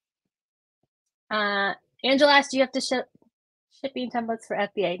 Angela asked, do you have to ship shipping templates for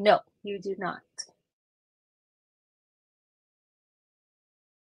FBA? No, you do not.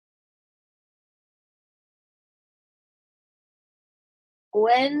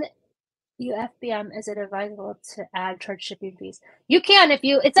 When you FBM, is it advisable to add charge shipping fees? You can if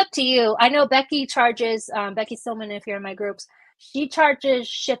you, it's up to you. I know Becky charges, Becky Stillman, if you're in my groups, she charges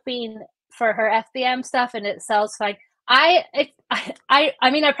shipping for her FBM stuff and it sells fine. I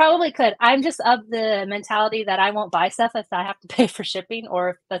mean, I probably could. I'm just of the mentality that I won't buy stuff if I have to pay for shipping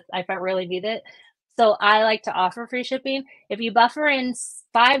or if I really need it. So I like to offer free shipping. If you buffer in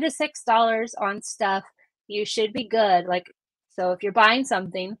 $5 to $6 on stuff, you should be good. Like, so if you're buying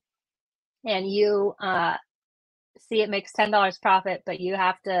something and you see it makes $10 profit, but you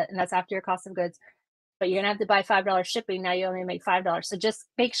have to, and that's after your cost of goods, but you're gonna have to buy $5 shipping. Now you only make $5. So just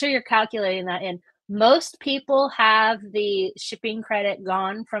make sure you're calculating that in. Most people have the shipping credit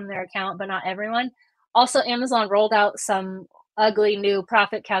gone from their account, but not everyone. Also, Amazon rolled out some ugly new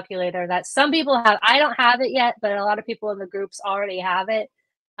profit calculator that some people have. I don't have it yet, but a lot of people in the groups already have it.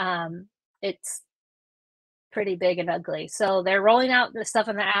 It's pretty big and ugly. So they're rolling out the stuff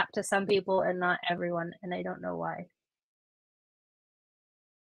in the app to some people and not everyone, and I don't know why.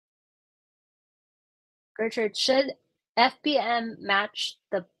 Gertrude, should FBM match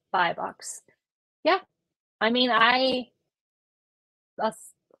the buy box. Yeah. I mean,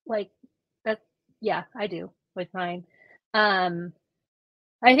 that's like that. Yeah, I do with mine. Um,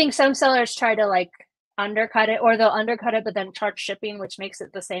 I think some sellers try to like undercut it, or they'll undercut it, but then charge shipping, which makes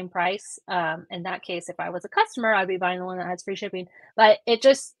it the same price. In that case, if I was a customer, I'd be buying the one that has free shipping. But it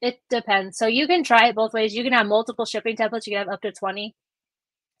depends. So you can try it both ways. You can have multiple shipping templates. You can have up to 20.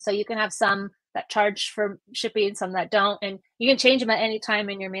 So you can have some that charge for shipping, some that don't, and you can change them at any time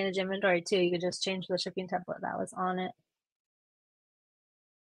in your manage inventory too. You can just change the shipping template that was on it.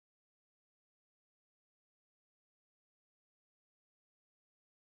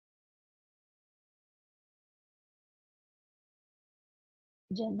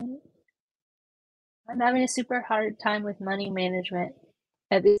 Gemini. I'm having a super hard time with money management.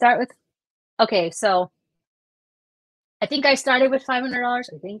 If we start with, okay, so I think I started with $500.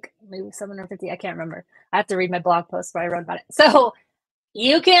 I think maybe 750. I can't remember. I have to read my blog post where I wrote about it. So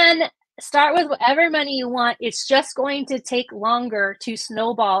you can start with whatever money you want. It's just going to take longer to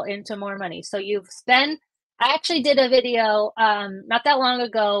snowball into more money. So you've spent, I actually did a video not that long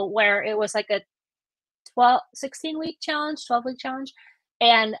ago where it was like a 16-week challenge, 12-week challenge.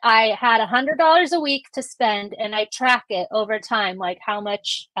 And I had $100 a week to spend, and I track it over time, like how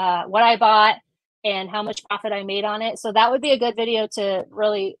much, what I bought and how much profit I made on it. So that would be a good video to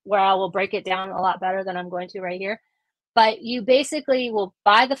really, where I will break it down a lot better than I'm going to right here. But you basically will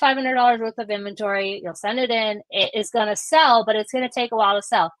buy the $500 worth of inventory, you'll send it in, it is going to sell, but it's going to take a while to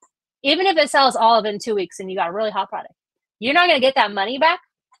sell. Even if it sells all of it in 2 weeks and you got a really hot product, you're not going to get that money back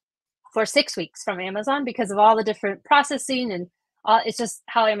for 6 weeks from Amazon because of all the different processing and it's just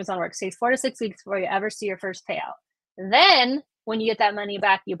how Amazon works. It takes 4 to 6 weeks before you ever see your first payout. Then when you get that money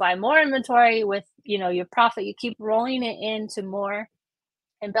back, you buy more inventory with, your profit. You keep rolling it into more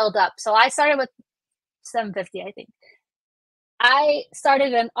and build up. So I started with 750, I think. I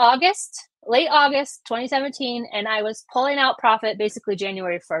started in late August 2017, and I was pulling out profit basically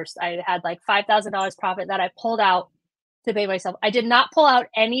January 1st. I had like $5,000 profit that I pulled out to pay myself. I did not pull out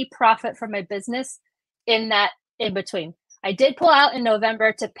any profit from my business in between. I did pull out in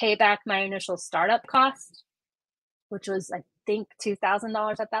November to pay back my initial startup cost, which was, I think,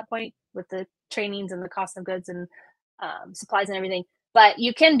 $2,000 at that point with the trainings and the cost of goods and supplies and everything. But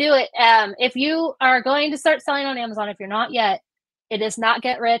you can do it. If you are going to start selling on Amazon, if you're not yet, it is not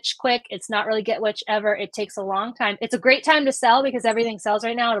get rich quick. It's not really get rich ever. It takes a long time. It's a great time to sell because everything sells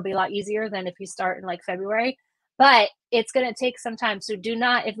right now. It'll be a lot easier than if you start in like February, but it's going to take some time. So do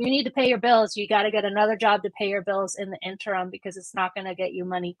not, if you need to pay your bills, you got to get another job to pay your bills in the interim because it's not going to get you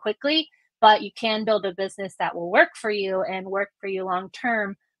money quickly, but you can build a business that will work for you and work for you long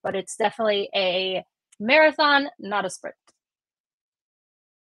term. But it's definitely a marathon, not a sprint.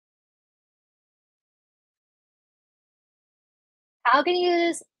 How can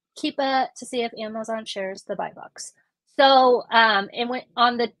you keep to see if Amazon shares the buy box? So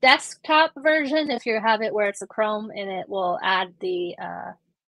on the desktop version, if you have it where it's a Chrome and it will add the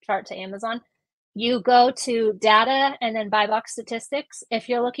chart to Amazon, you go to data and then buy box statistics. If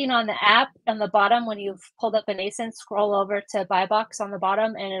you're looking on the app on the bottom, when you've pulled up an ASIN, scroll over to buy box on the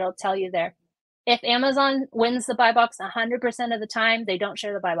bottom and it'll tell you there. If Amazon wins the buy box 100% of the time, they don't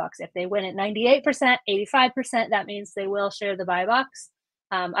share the buy box. If they win it 98%, 85%, that means they will share the buy box.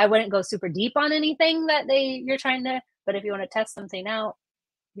 I wouldn't go super deep on anything that you're trying to, but if you want to test something out,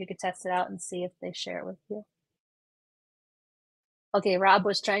 you could test it out and see if they share it with you. Okay, Rob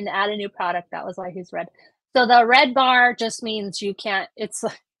was trying to add a new product. That was why he's red. So the red bar just means you can't, it's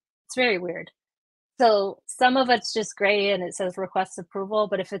very weird. So some of it's just gray and it says request approval,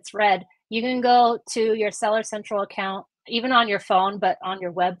 but if it's red, you can go to your Seller Central account, even on your phone, but on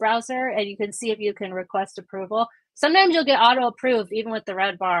your web browser, and you can see if you can request approval. Sometimes you'll get auto approved even with the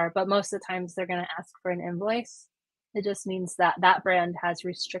red bar, but most of the times they're going to ask for an invoice. It just means that that brand has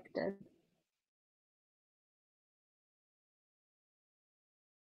restricted.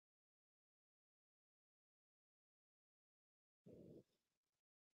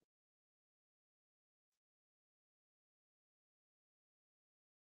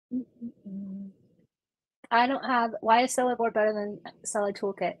 I don't have, why is Seller Board better than Seller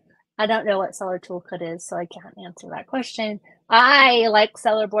Toolkit? I don't know what Seller Toolkit is, so I can't answer that question. I like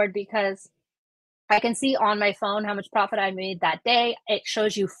Seller Board because I can see on my phone how much profit I made that day. It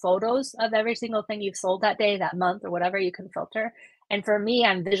shows you photos of every single thing you've sold that day, that month, or whatever you can filter. And for me,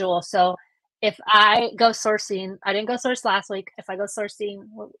 I'm visual. So if I go sourcing, I didn't go source last week. If I go sourcing,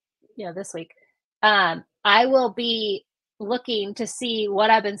 this week, I will be looking to see what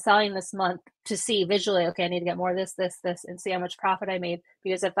I've been selling this month to see visually, okay, I need to get more of this, and see how much profit I made.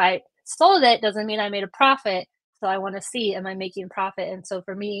 Because if I sold it, doesn't mean I made a profit. So I want to see, am I making profit? And so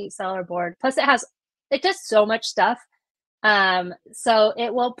for me, seller board, plus it does so much stuff. So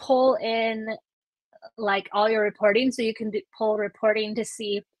it will pull in like all your reporting. So you can pull reporting to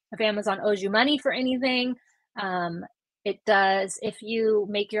see if Amazon owes you money for anything. It does, if you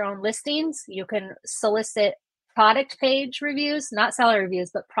make your own listings, you can solicit product page reviews, not seller reviews,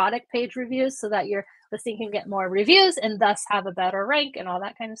 but product page reviews, so that your listing can get more reviews and thus have a better rank and all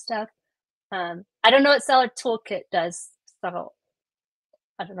that kind of stuff. I don't know what Seller Toolkit does. So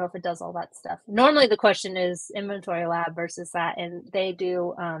I don't know if it does all that stuff. Normally the question is Inventory Lab versus that, and they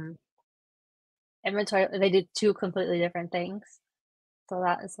do inventory, they do two completely different things. So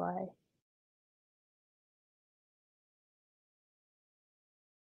that is why.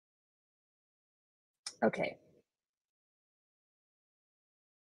 Okay.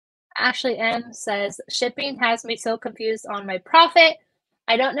 Ashley M says, shipping has me so confused on my profit.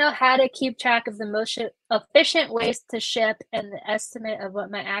 I don't know how to keep track of the most efficient ways to ship and the estimate of what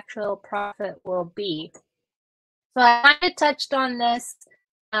my actual profit will be. So I kind of touched on this.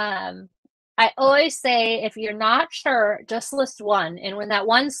 I always say, if you're not sure, just list one. And when that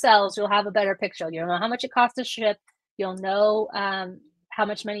one sells, you'll have a better picture. You'll know how much it costs to ship. You'll know how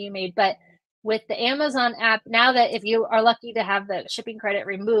much money you made. But with the Amazon app, now that if you are lucky to have the shipping credit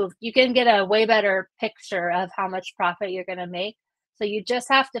removed, you can get a way better picture of how much profit you're going to make. So you just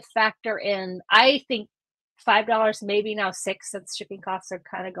have to factor in, I think $5, maybe now $6, since shipping costs are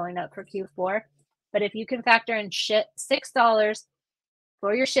kind of going up for Q4. But if you can factor in $6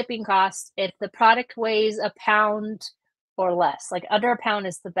 for your shipping costs, if the product weighs a pound or less, like under a pound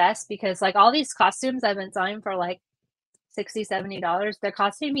is the best, because like all these costumes I've been selling for like $60, $70, they're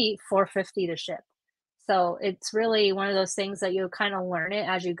costing me $4.50 to ship. So it's really one of those things that you kind of learn it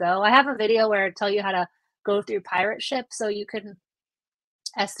as you go. I have a video where I tell you how to go through pirate ship, so you can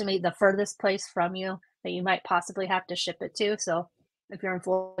estimate the furthest place from you that you might possibly have to ship it to. So if you're in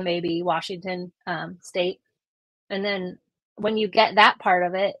Florida, maybe Washington state. And then when you get that part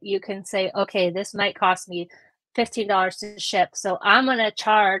of it, you can say, okay, this might cost me $15 to ship. So I'm going to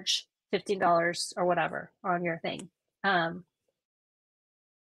charge $15 or whatever on your thing. Yeah.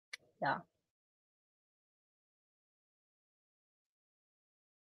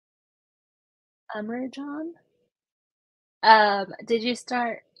 John? Did you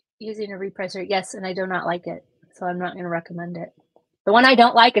start using a represser? Yes, and I do not like it, so I'm not going to recommend it. The one I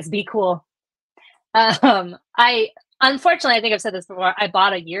don't like is Be Cool. I unfortunately, I think I've said this before, I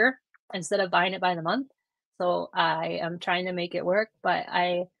bought a year instead of buying it by the month. So I am trying to make it work, but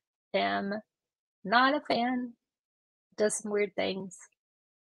I am not a fan. Does some weird things.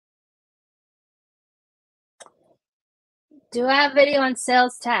 Do I have video on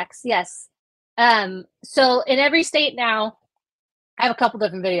sales tax? Yes. So in every state now, I have a couple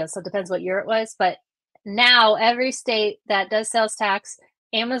different videos, so it depends what year it was, but now every state that does sales tax,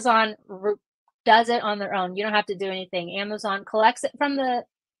 Amazon does it on their own. You don't have to do anything. Amazon collects it from the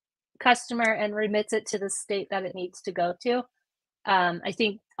customer and remits it to the state that it needs to go to. I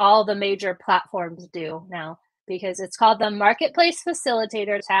think all the major platforms do now, because it's called the Marketplace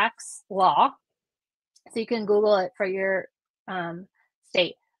Facilitator Tax Law. So you can Google it for your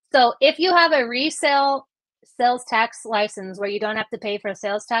state. So if you have a resale sales tax license where you don't have to pay for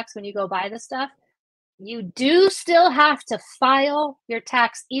sales tax when you go buy the stuff, you do still have to file your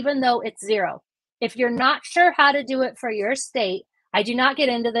tax even though it's zero. If you're not sure how to do it for your state, I do not get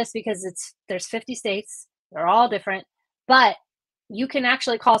into this because there's 50 states. They're all different, but you can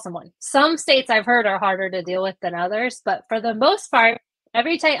actually call someone. Some states I've heard are harder to deal with than others, but for the most part,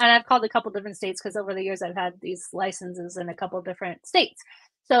 every time, and I've called a couple different states because over the years I've had these licenses in a couple different states.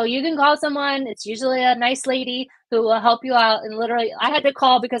 So you can call someone. It's usually a nice lady who will help you out. And literally, I had to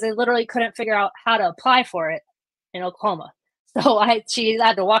call because I literally couldn't figure out how to apply for it in Oklahoma. So she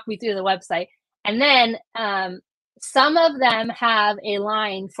had to walk me through the website. And then some of them have a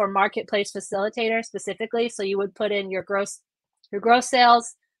line for marketplace facilitator specifically. So you would put in your gross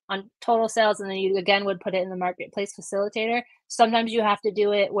sales on total sales, and then you again would put it in the marketplace facilitator. Sometimes you have to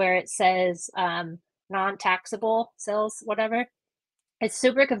do it where it says non-taxable sales, whatever. It's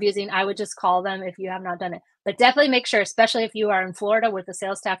super confusing. I would just call them if you have not done it. But definitely make sure, especially if you are in Florida with a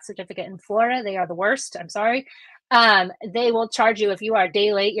sales tax certificate in Florida, they are the worst. I'm sorry. They will charge you, if you are a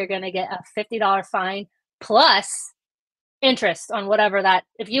day late, you're going to get a $50 fine plus interest on whatever that,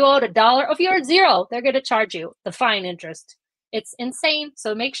 if you owed $1, or if you're at zero, they're going to charge you the fine interest. It's insane.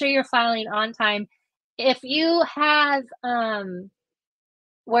 So make sure you're filing on time. If you have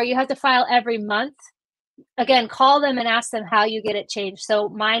where you have to file every month, again, call them and ask them how you get it changed. So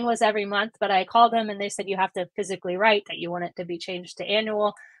mine was every month, but I called them and they said you have to physically write that you want it to be changed to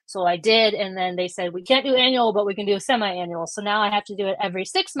annual. So I did, and then they said, we can't do annual, but we can do semi-annual. So now I have to do it every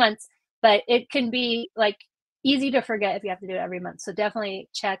 6 months, but it can be like easy to forget if you have to do it every month. So definitely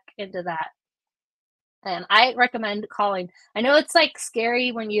check into that. And I recommend calling. I know it's like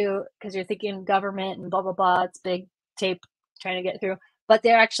scary when because you're thinking government and blah, blah, blah. It's big tape trying to get through, but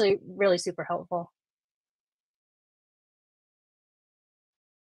they're actually really super helpful.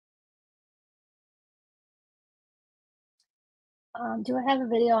 Do I have a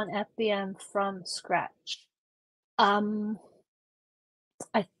video on FBM from scratch? Um,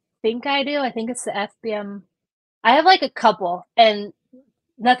 I think I do. I think it's the FBM. I have like a couple, and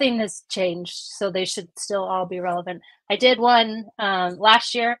nothing has changed, so they should still all be relevant. I did one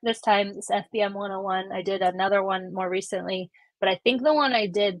last year. This time it's FBM 101. I did another one more recently, but I think the one I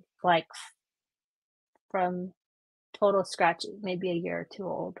did like from total scratch is maybe a year or two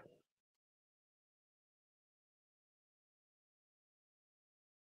old.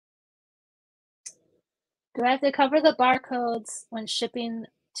 Do I have to cover the barcodes when shipping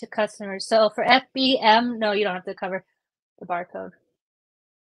to customers? So for FBM, no, you don't have to cover the barcode.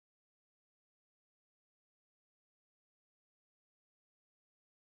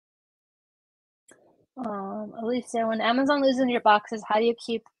 Alicia, when Amazon loses your boxes, how do you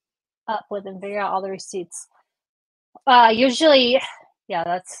keep up with and figure out all the receipts? Usually, yeah,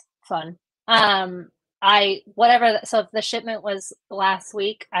 that's fun. So if the shipment was last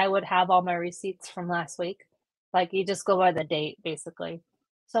week, I would have all my receipts from last week. Like you just go by the date, basically.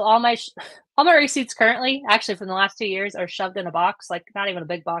 So all my receipts currently, actually from the last 2 years, are shoved in a box, like not even a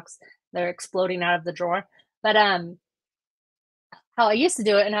big box. They're exploding out of the drawer. But how I used to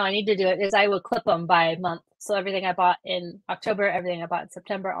do it and how I need to do it is I would clip them by month. So everything I bought in October, everything I bought in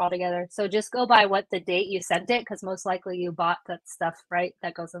September, all together. So just go by what the date you sent it, because most likely you bought that stuff, right?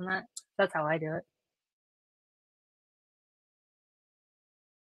 That goes in that. That's how I do it.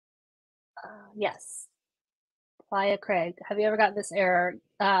 Yes. Playa Craig. Have you ever got this error?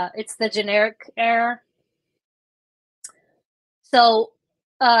 It's the generic error. So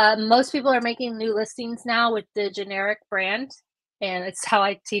most people are making new listings now with the generic brand. And it's how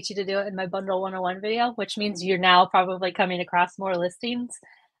I teach you to do it in my Bundle 101 video, which means you're now probably coming across more listings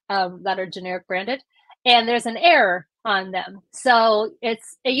that are generic branded. And there's an error on them. So it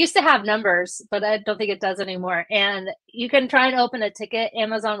used to have numbers, but I don't think it does anymore. And you can try and open a ticket.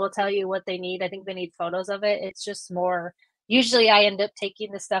 Amazon will tell you what they need. I think they need photos of it. It's just more, usually I end up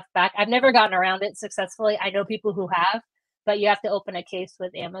taking the stuff back. I've never gotten around it successfully. I know people who have, but you have to open a case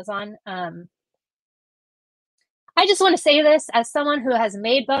with Amazon. I just want to say this as someone who has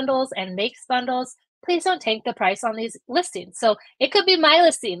made bundles and makes bundles. Please don't tank the price on these listings. So it could be my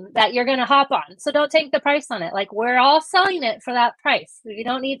listing that you're going to hop on. So don't tank the price on it. Like we're all selling it for that price. You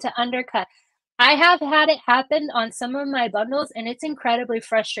don't need to undercut. I have had it happen on some of my bundles, and it's incredibly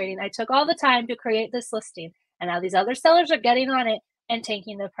frustrating. I took all the time to create this listing, and now these other sellers are getting on it and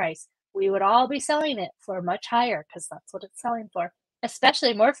tanking the price. We would all be selling it for much higher because that's what it's selling for.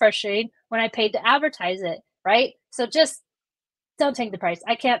 Especially more frustrating when I paid to advertise it, right? So just don't tank the price.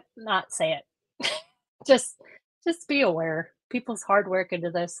 I can't not say it. just be aware. People's hard work into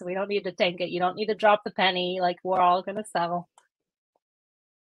this. So we don't need to tank it. You don't need to drop the penny. Like we're all gonna sell.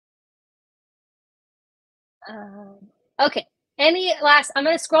 Okay. I'm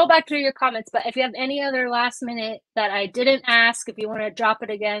going to scroll back through your comments, but if you have any other last minute that I didn't ask, if you want to drop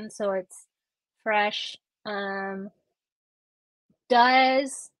it again so it's fresh.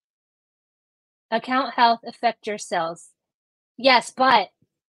 Does account health affect your sales? Yes, but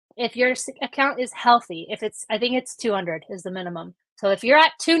if your account is healthy, I think it's 200 is the minimum. So if you're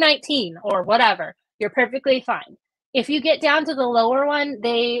at 219 or whatever, you're perfectly fine. If you get down to the lower one,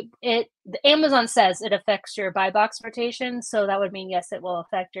 Amazon says it affects your buy box rotation, so that would mean yes, it will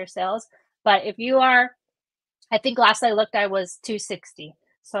affect your sales. But if you are, I think last I looked, I was 260.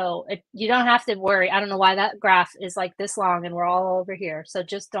 So you don't have to worry. I don't know why that graph is like this long and we're all over here. So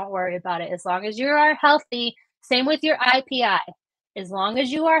just don't worry about it. As long as you are healthy, same with your IPI. As long as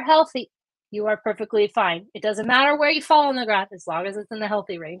you are healthy, you are perfectly fine. It doesn't matter where you fall on the graph as long as it's in the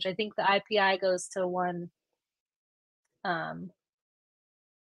healthy range. I think the IPI goes to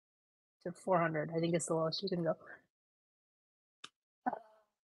 400. I think it's the lowest you can go.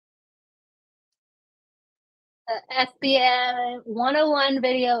 The FBM 101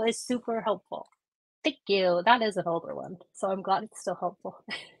 video is super helpful. Thank you. That is an older one, so I'm glad it's still helpful.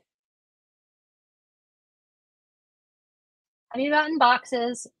 Have you gotten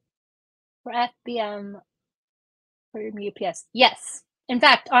boxes for FBM for your UPS? Yes. In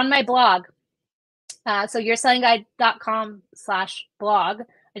fact, on my blog, so yoursellingguide.com/blog,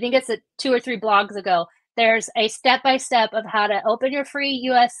 I think it's 2 or 3 blogs ago, There's a step-by-step of how to open your free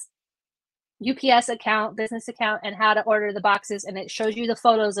UPS account, business account, and how to order the boxes, and it shows you the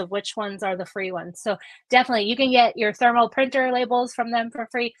photos of which ones are the free ones. So definitely, you can get your thermal printer labels from them for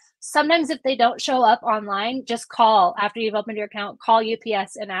free. Sometimes if they don't show up online, just call after you've opened your account, call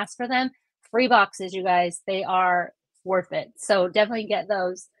UPS and ask for them. Free boxes, you guys, they are worth it. So definitely get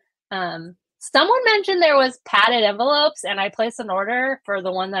those. Someone mentioned there was padded envelopes, and I placed an order for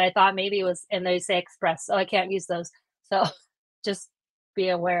the one that I thought maybe was, and they say express, so I can't use those. So just be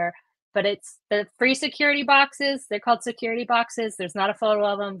aware. But it's the free security boxes. They're called security boxes. There's not a photo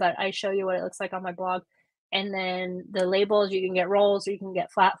of them, but I show you what it looks like on my blog. And then the labels, you can get rolls or you can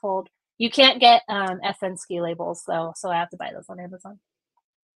get flat fold. You can't get FN ski labels though, so I have to buy those on Amazon.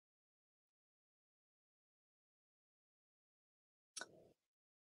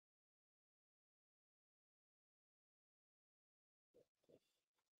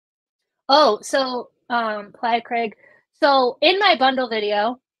 Oh, so Playa Craig. So in my bundle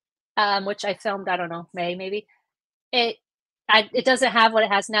video, which I filmed, I don't know, May maybe, it it doesn't have what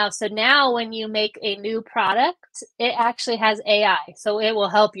it has now. So now when you make a new product, it actually has AI. So it will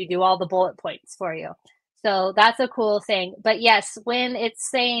help you do all the bullet points for you. So that's a cool thing. But yes, when it's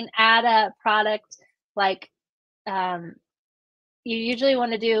saying add a product, like um, you usually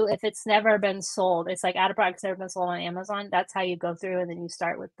want to do if it's never been sold, it's like add a product that's never been sold on Amazon. That's how you go through and then you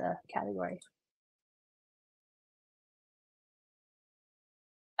start with the category.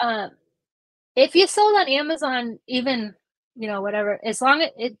 Um, if you sold on Amazon, even whatever, as long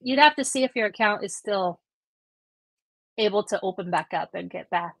as you'd have to see if your account is still able to open back up and get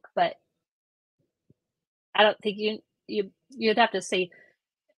back. But I don't think you'd have to see.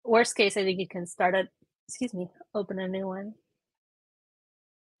 Worst case, I think you can start a excuse me, open a new one.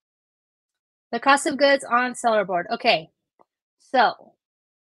 The cost of goods on seller board. Okay, so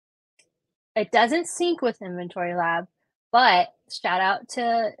it doesn't sync with Inventory Lab, but shout out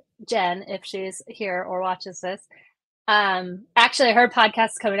to Jen if she's here or watches this. Actually, her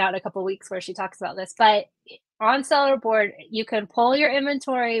podcast's coming out in a couple weeks where she talks about this. But on seller board, you can pull your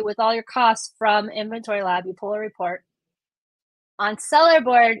inventory with all your costs from Inventory Lab. You pull a report. On seller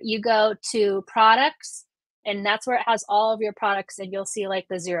board, you go to products, and that's where it has all of your products, and you'll see like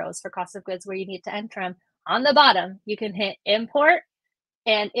the zeros for cost of goods where you need to enter them. On the bottom, you can hit import,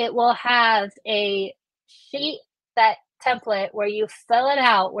 and it will have a sheet that template where you fill it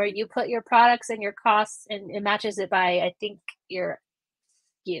out, where you put your products and your costs, and it matches it by, I think, your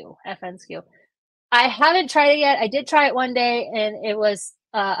SKU, FN SKU. I haven't tried it yet. I did try it one day, and it was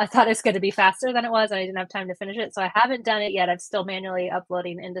I thought it was going to be faster than it was, and I didn't have time to finish it, so I haven't done it yet. I'm still manually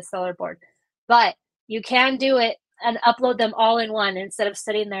uploading into Sellerboard, but you can do it and upload them all in one instead of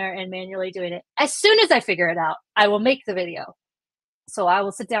sitting there and manually doing it. As soon as I figure it out, I will make the video. So I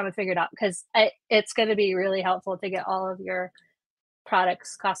will sit down and figure it out because it's going to be really helpful to get all of your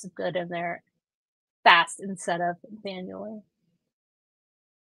products cost of good in there fast instead of manually.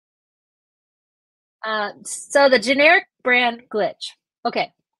 So the generic brand glitch.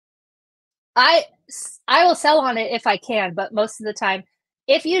 Okay. I I will sell on it if I can, but most of the time,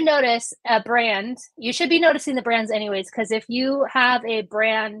 if you notice a brand, you should be noticing the brands anyways, because if you have a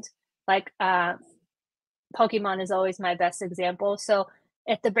brand like Pokemon is always my best example. So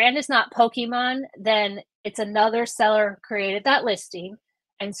if the brand is not Pokemon, then it's another seller created that listing.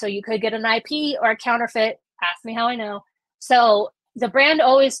 And so you could get an IP or a counterfeit. Ask me how I know. So the brand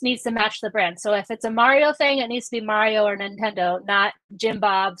always needs to match the brand. So if it's a Mario thing, it needs to be Mario or Nintendo, not Jim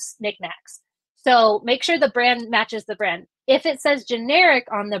Bob's knickknacks. So make sure the brand matches the brand. If it says generic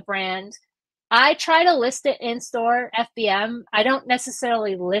on the brand, I try to list it in store FBM. I don't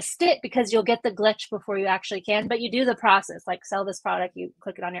necessarily list it because you'll get the glitch before you actually can, but you do the process, like sell this product, you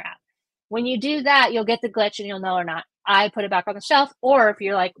click it on your app. When you do that, you'll get the glitch and you'll know or not. I put it back on the shelf, or if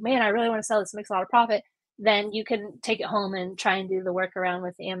you're like, man, I really want to sell this, it makes a lot of profit, then you can take it home and try and do the workaround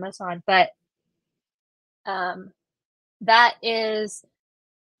with Amazon. But that is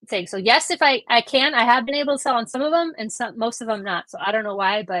the thing. So yes, if I can, I have been able to sell on some of them and most of them not. So I don't know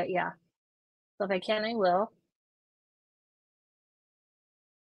why, but yeah. So if I can, I will.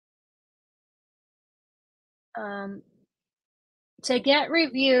 Um, to get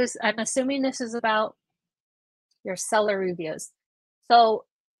reviews, I'm assuming this is about your seller reviews. So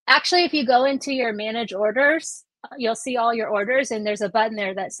actually, if you go into your manage orders, you'll see all your orders, and there's a button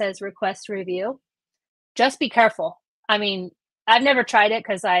there that says request review. Just be careful. I mean, I've never tried it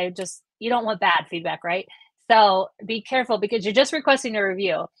because you don't want bad feedback, right? So be careful because you're just requesting a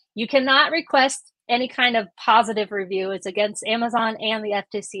review. You cannot request any kind of positive review. It's against Amazon and the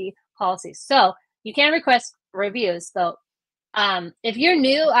FTC policies. So you can request reviews. So If you're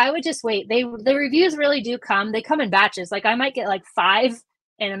new, I would just wait. The reviews really do come. They come in batches. Like I might get like 5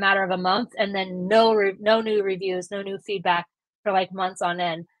 in a matter of a month, and then no new reviews, no new feedback for like months on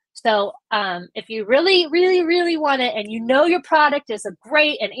end. So if you really, really, really want it, and you know your product is a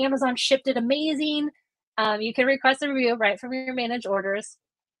great, and Amazon shipped it amazing, you can request a review right from your managed orders.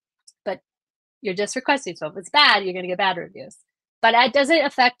 But you're just requesting. So if it's bad, you're going to get bad reviews. But it doesn't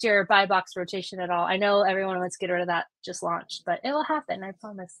affect your buy box rotation at all. I know everyone wants to get rid of that just launched, but it will happen. I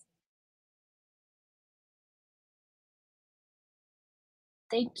promise.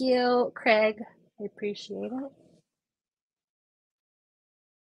 Thank you, Craig. I appreciate it.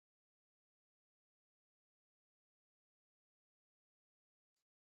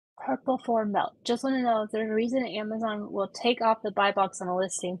 Purple form belt. Just want to know if there's a reason Amazon will take off the buy box on a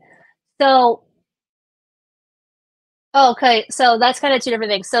listing. So, okay, so that's kind of two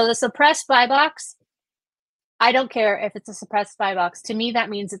different things. So the suppressed buy box, I don't care if it's a suppressed buy box. To me, that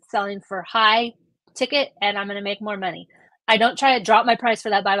means it's selling for high ticket and I'm going to make more money. I don't try to drop my price for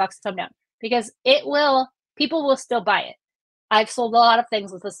that buy box to come down because people will still buy it. I've sold a lot of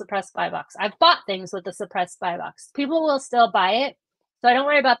things with a suppressed buy box. I've bought things with a suppressed buy box. People will still buy it. So I don't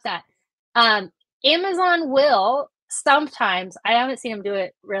worry about that. Amazon will sometimes, I haven't seen them do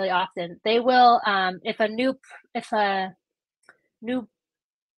it really often. They will, if a new,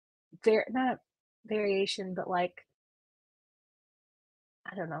 not variation, but like,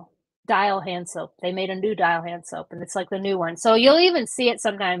 I don't know, dial hand soap. They made a new dial hand soap and it's like the new one. So you'll even see it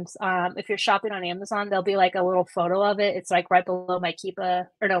sometimes. If you're shopping on Amazon, there'll be like a little photo of it. It's like right below my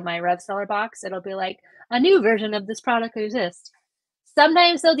my Rev Seller box. It'll be like a new version of this product exists.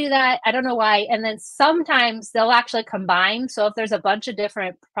 Sometimes they'll do that. I don't know why. And then sometimes they'll actually combine. So if there's a bunch of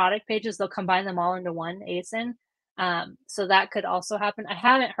different product pages, they'll combine them all into one ASIN. So that could also happen. I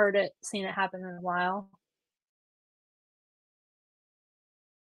haven't seen it happen in a while.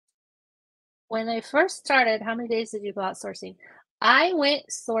 When I first started, how many days did you go out sourcing? I went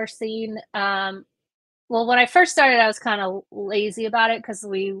sourcing. Well, when I first started, I was kind of lazy about it because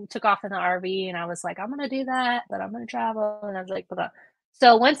we took off in the RV, and I was like, I'm gonna do that, but I'm gonna travel, and I was like, blah.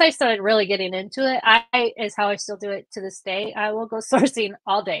 So once I started really getting into it, I is how I still do it to this day. I will go sourcing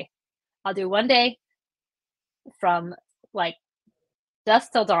all day. I'll do one day from like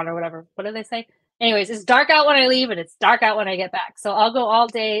dusk till dawn or whatever. What do they say? Anyways, it's dark out when I leave and it's dark out when I get back. So I'll go all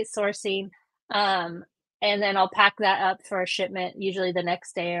day sourcing. Um, and then I'll pack that up for a shipment, usually the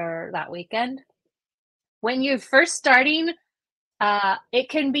next day or that weekend. When you're first starting, it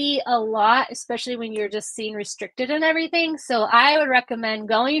can be a lot, especially when you're just seeing restricted and everything. So I would recommend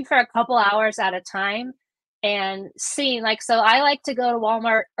going for a couple hours at a time and seeing, like, so I like to go to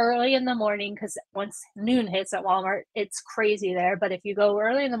Walmart early in the morning because once noon hits at Walmart, it's crazy there. But if you go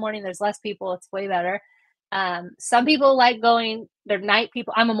early in the morning, there's less people. It's way better. Some people like going, they're night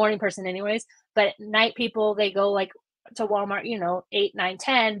people. I'm a morning person anyways, but night people, they go like to Walmart, 8, 9,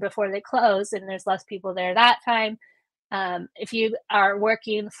 10 before they close, and there's less people there that time. If you are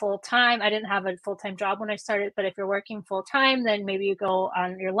working full time, I didn't have a full time job when I started, but if you're working full time, then maybe you go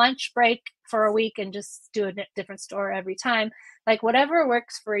on your lunch break for a week and just do a different store every time. Like whatever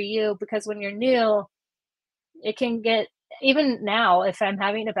works for you, because when you're new, it can get, even now, if I'm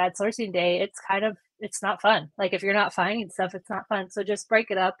having a bad sourcing day, it's not fun. Like if you're not finding stuff, it's not fun. So just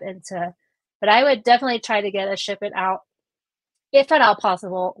break it up but I would definitely try to get a shipment out, if at all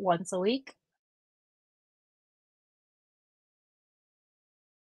possible, once a week.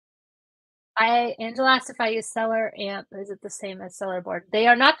 Angela asked if I use Seller Amp. Is it the same as Seller Board? They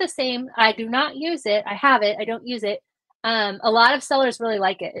are not the same. I do not use it. I have it. I don't use it. A lot of sellers really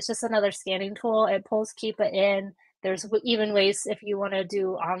like it. It's just another scanning tool. It pulls Keep It in. There's even ways if you want to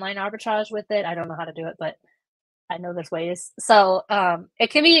do online arbitrage with it. I don't know how to do it, but I know there's ways. So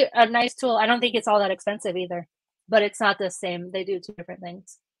it can be a nice tool. I don't think it's all that expensive either, but it's not the same. They do two different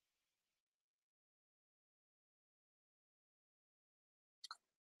things.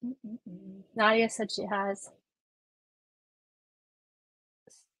 Nadia said she has.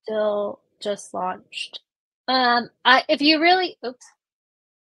 Still just launched. If you really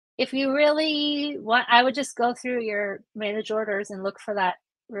want, I would just go through your manage orders and look for that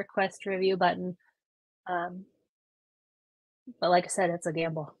request review button. Um, but like I said, it's a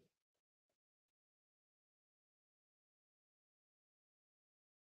gamble.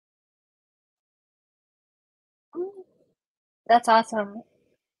 That's awesome.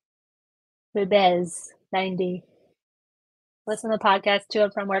 Ribez 90. Listen to the podcast to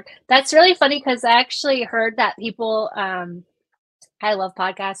and from work. That's really funny because I actually heard that people I love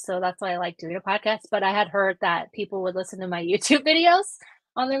podcasts, so that's why I like doing a podcast. But I had heard that people would listen to my YouTube videos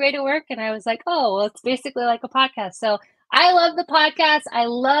on their way to work, and I was like, oh, well, it's basically like a podcast. So I love the podcast. I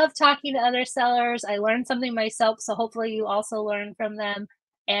love talking to other sellers. I learned something myself, so hopefully you also learn from them.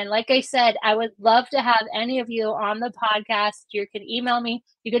 And like I said, I would love to have any of you on the podcast. You can email me.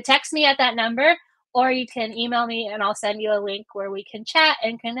 You could text me at that number, or you can email me and I'll send you a link where we can chat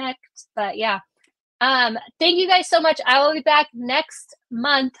and connect. But yeah. Thank you guys so much. I will be back next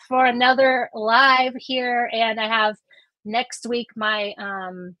month for another live here. And I have next week my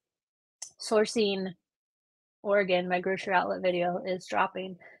sourcing Oregon, my grocery outlet video is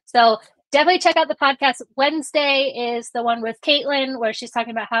dropping. So definitely check out the podcast. Wednesday is the one with Caitlin where she's talking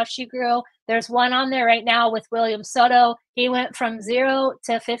about how she grew. There's one on there right now with William Soto. He went from 0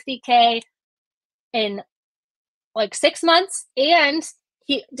 to 50K in like 6 months, and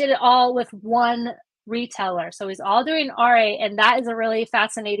he did it all with one retailer. So he's all doing RA, and that is a really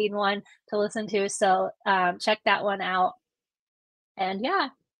fascinating one to listen to. So check that one out. And yeah,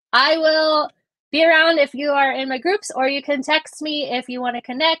 I will be around if you are in my groups, or you can text me if you want to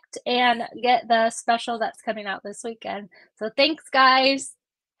connect and get the special that's coming out this weekend. So thanks, guys.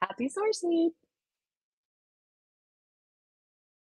 Happy sourcing.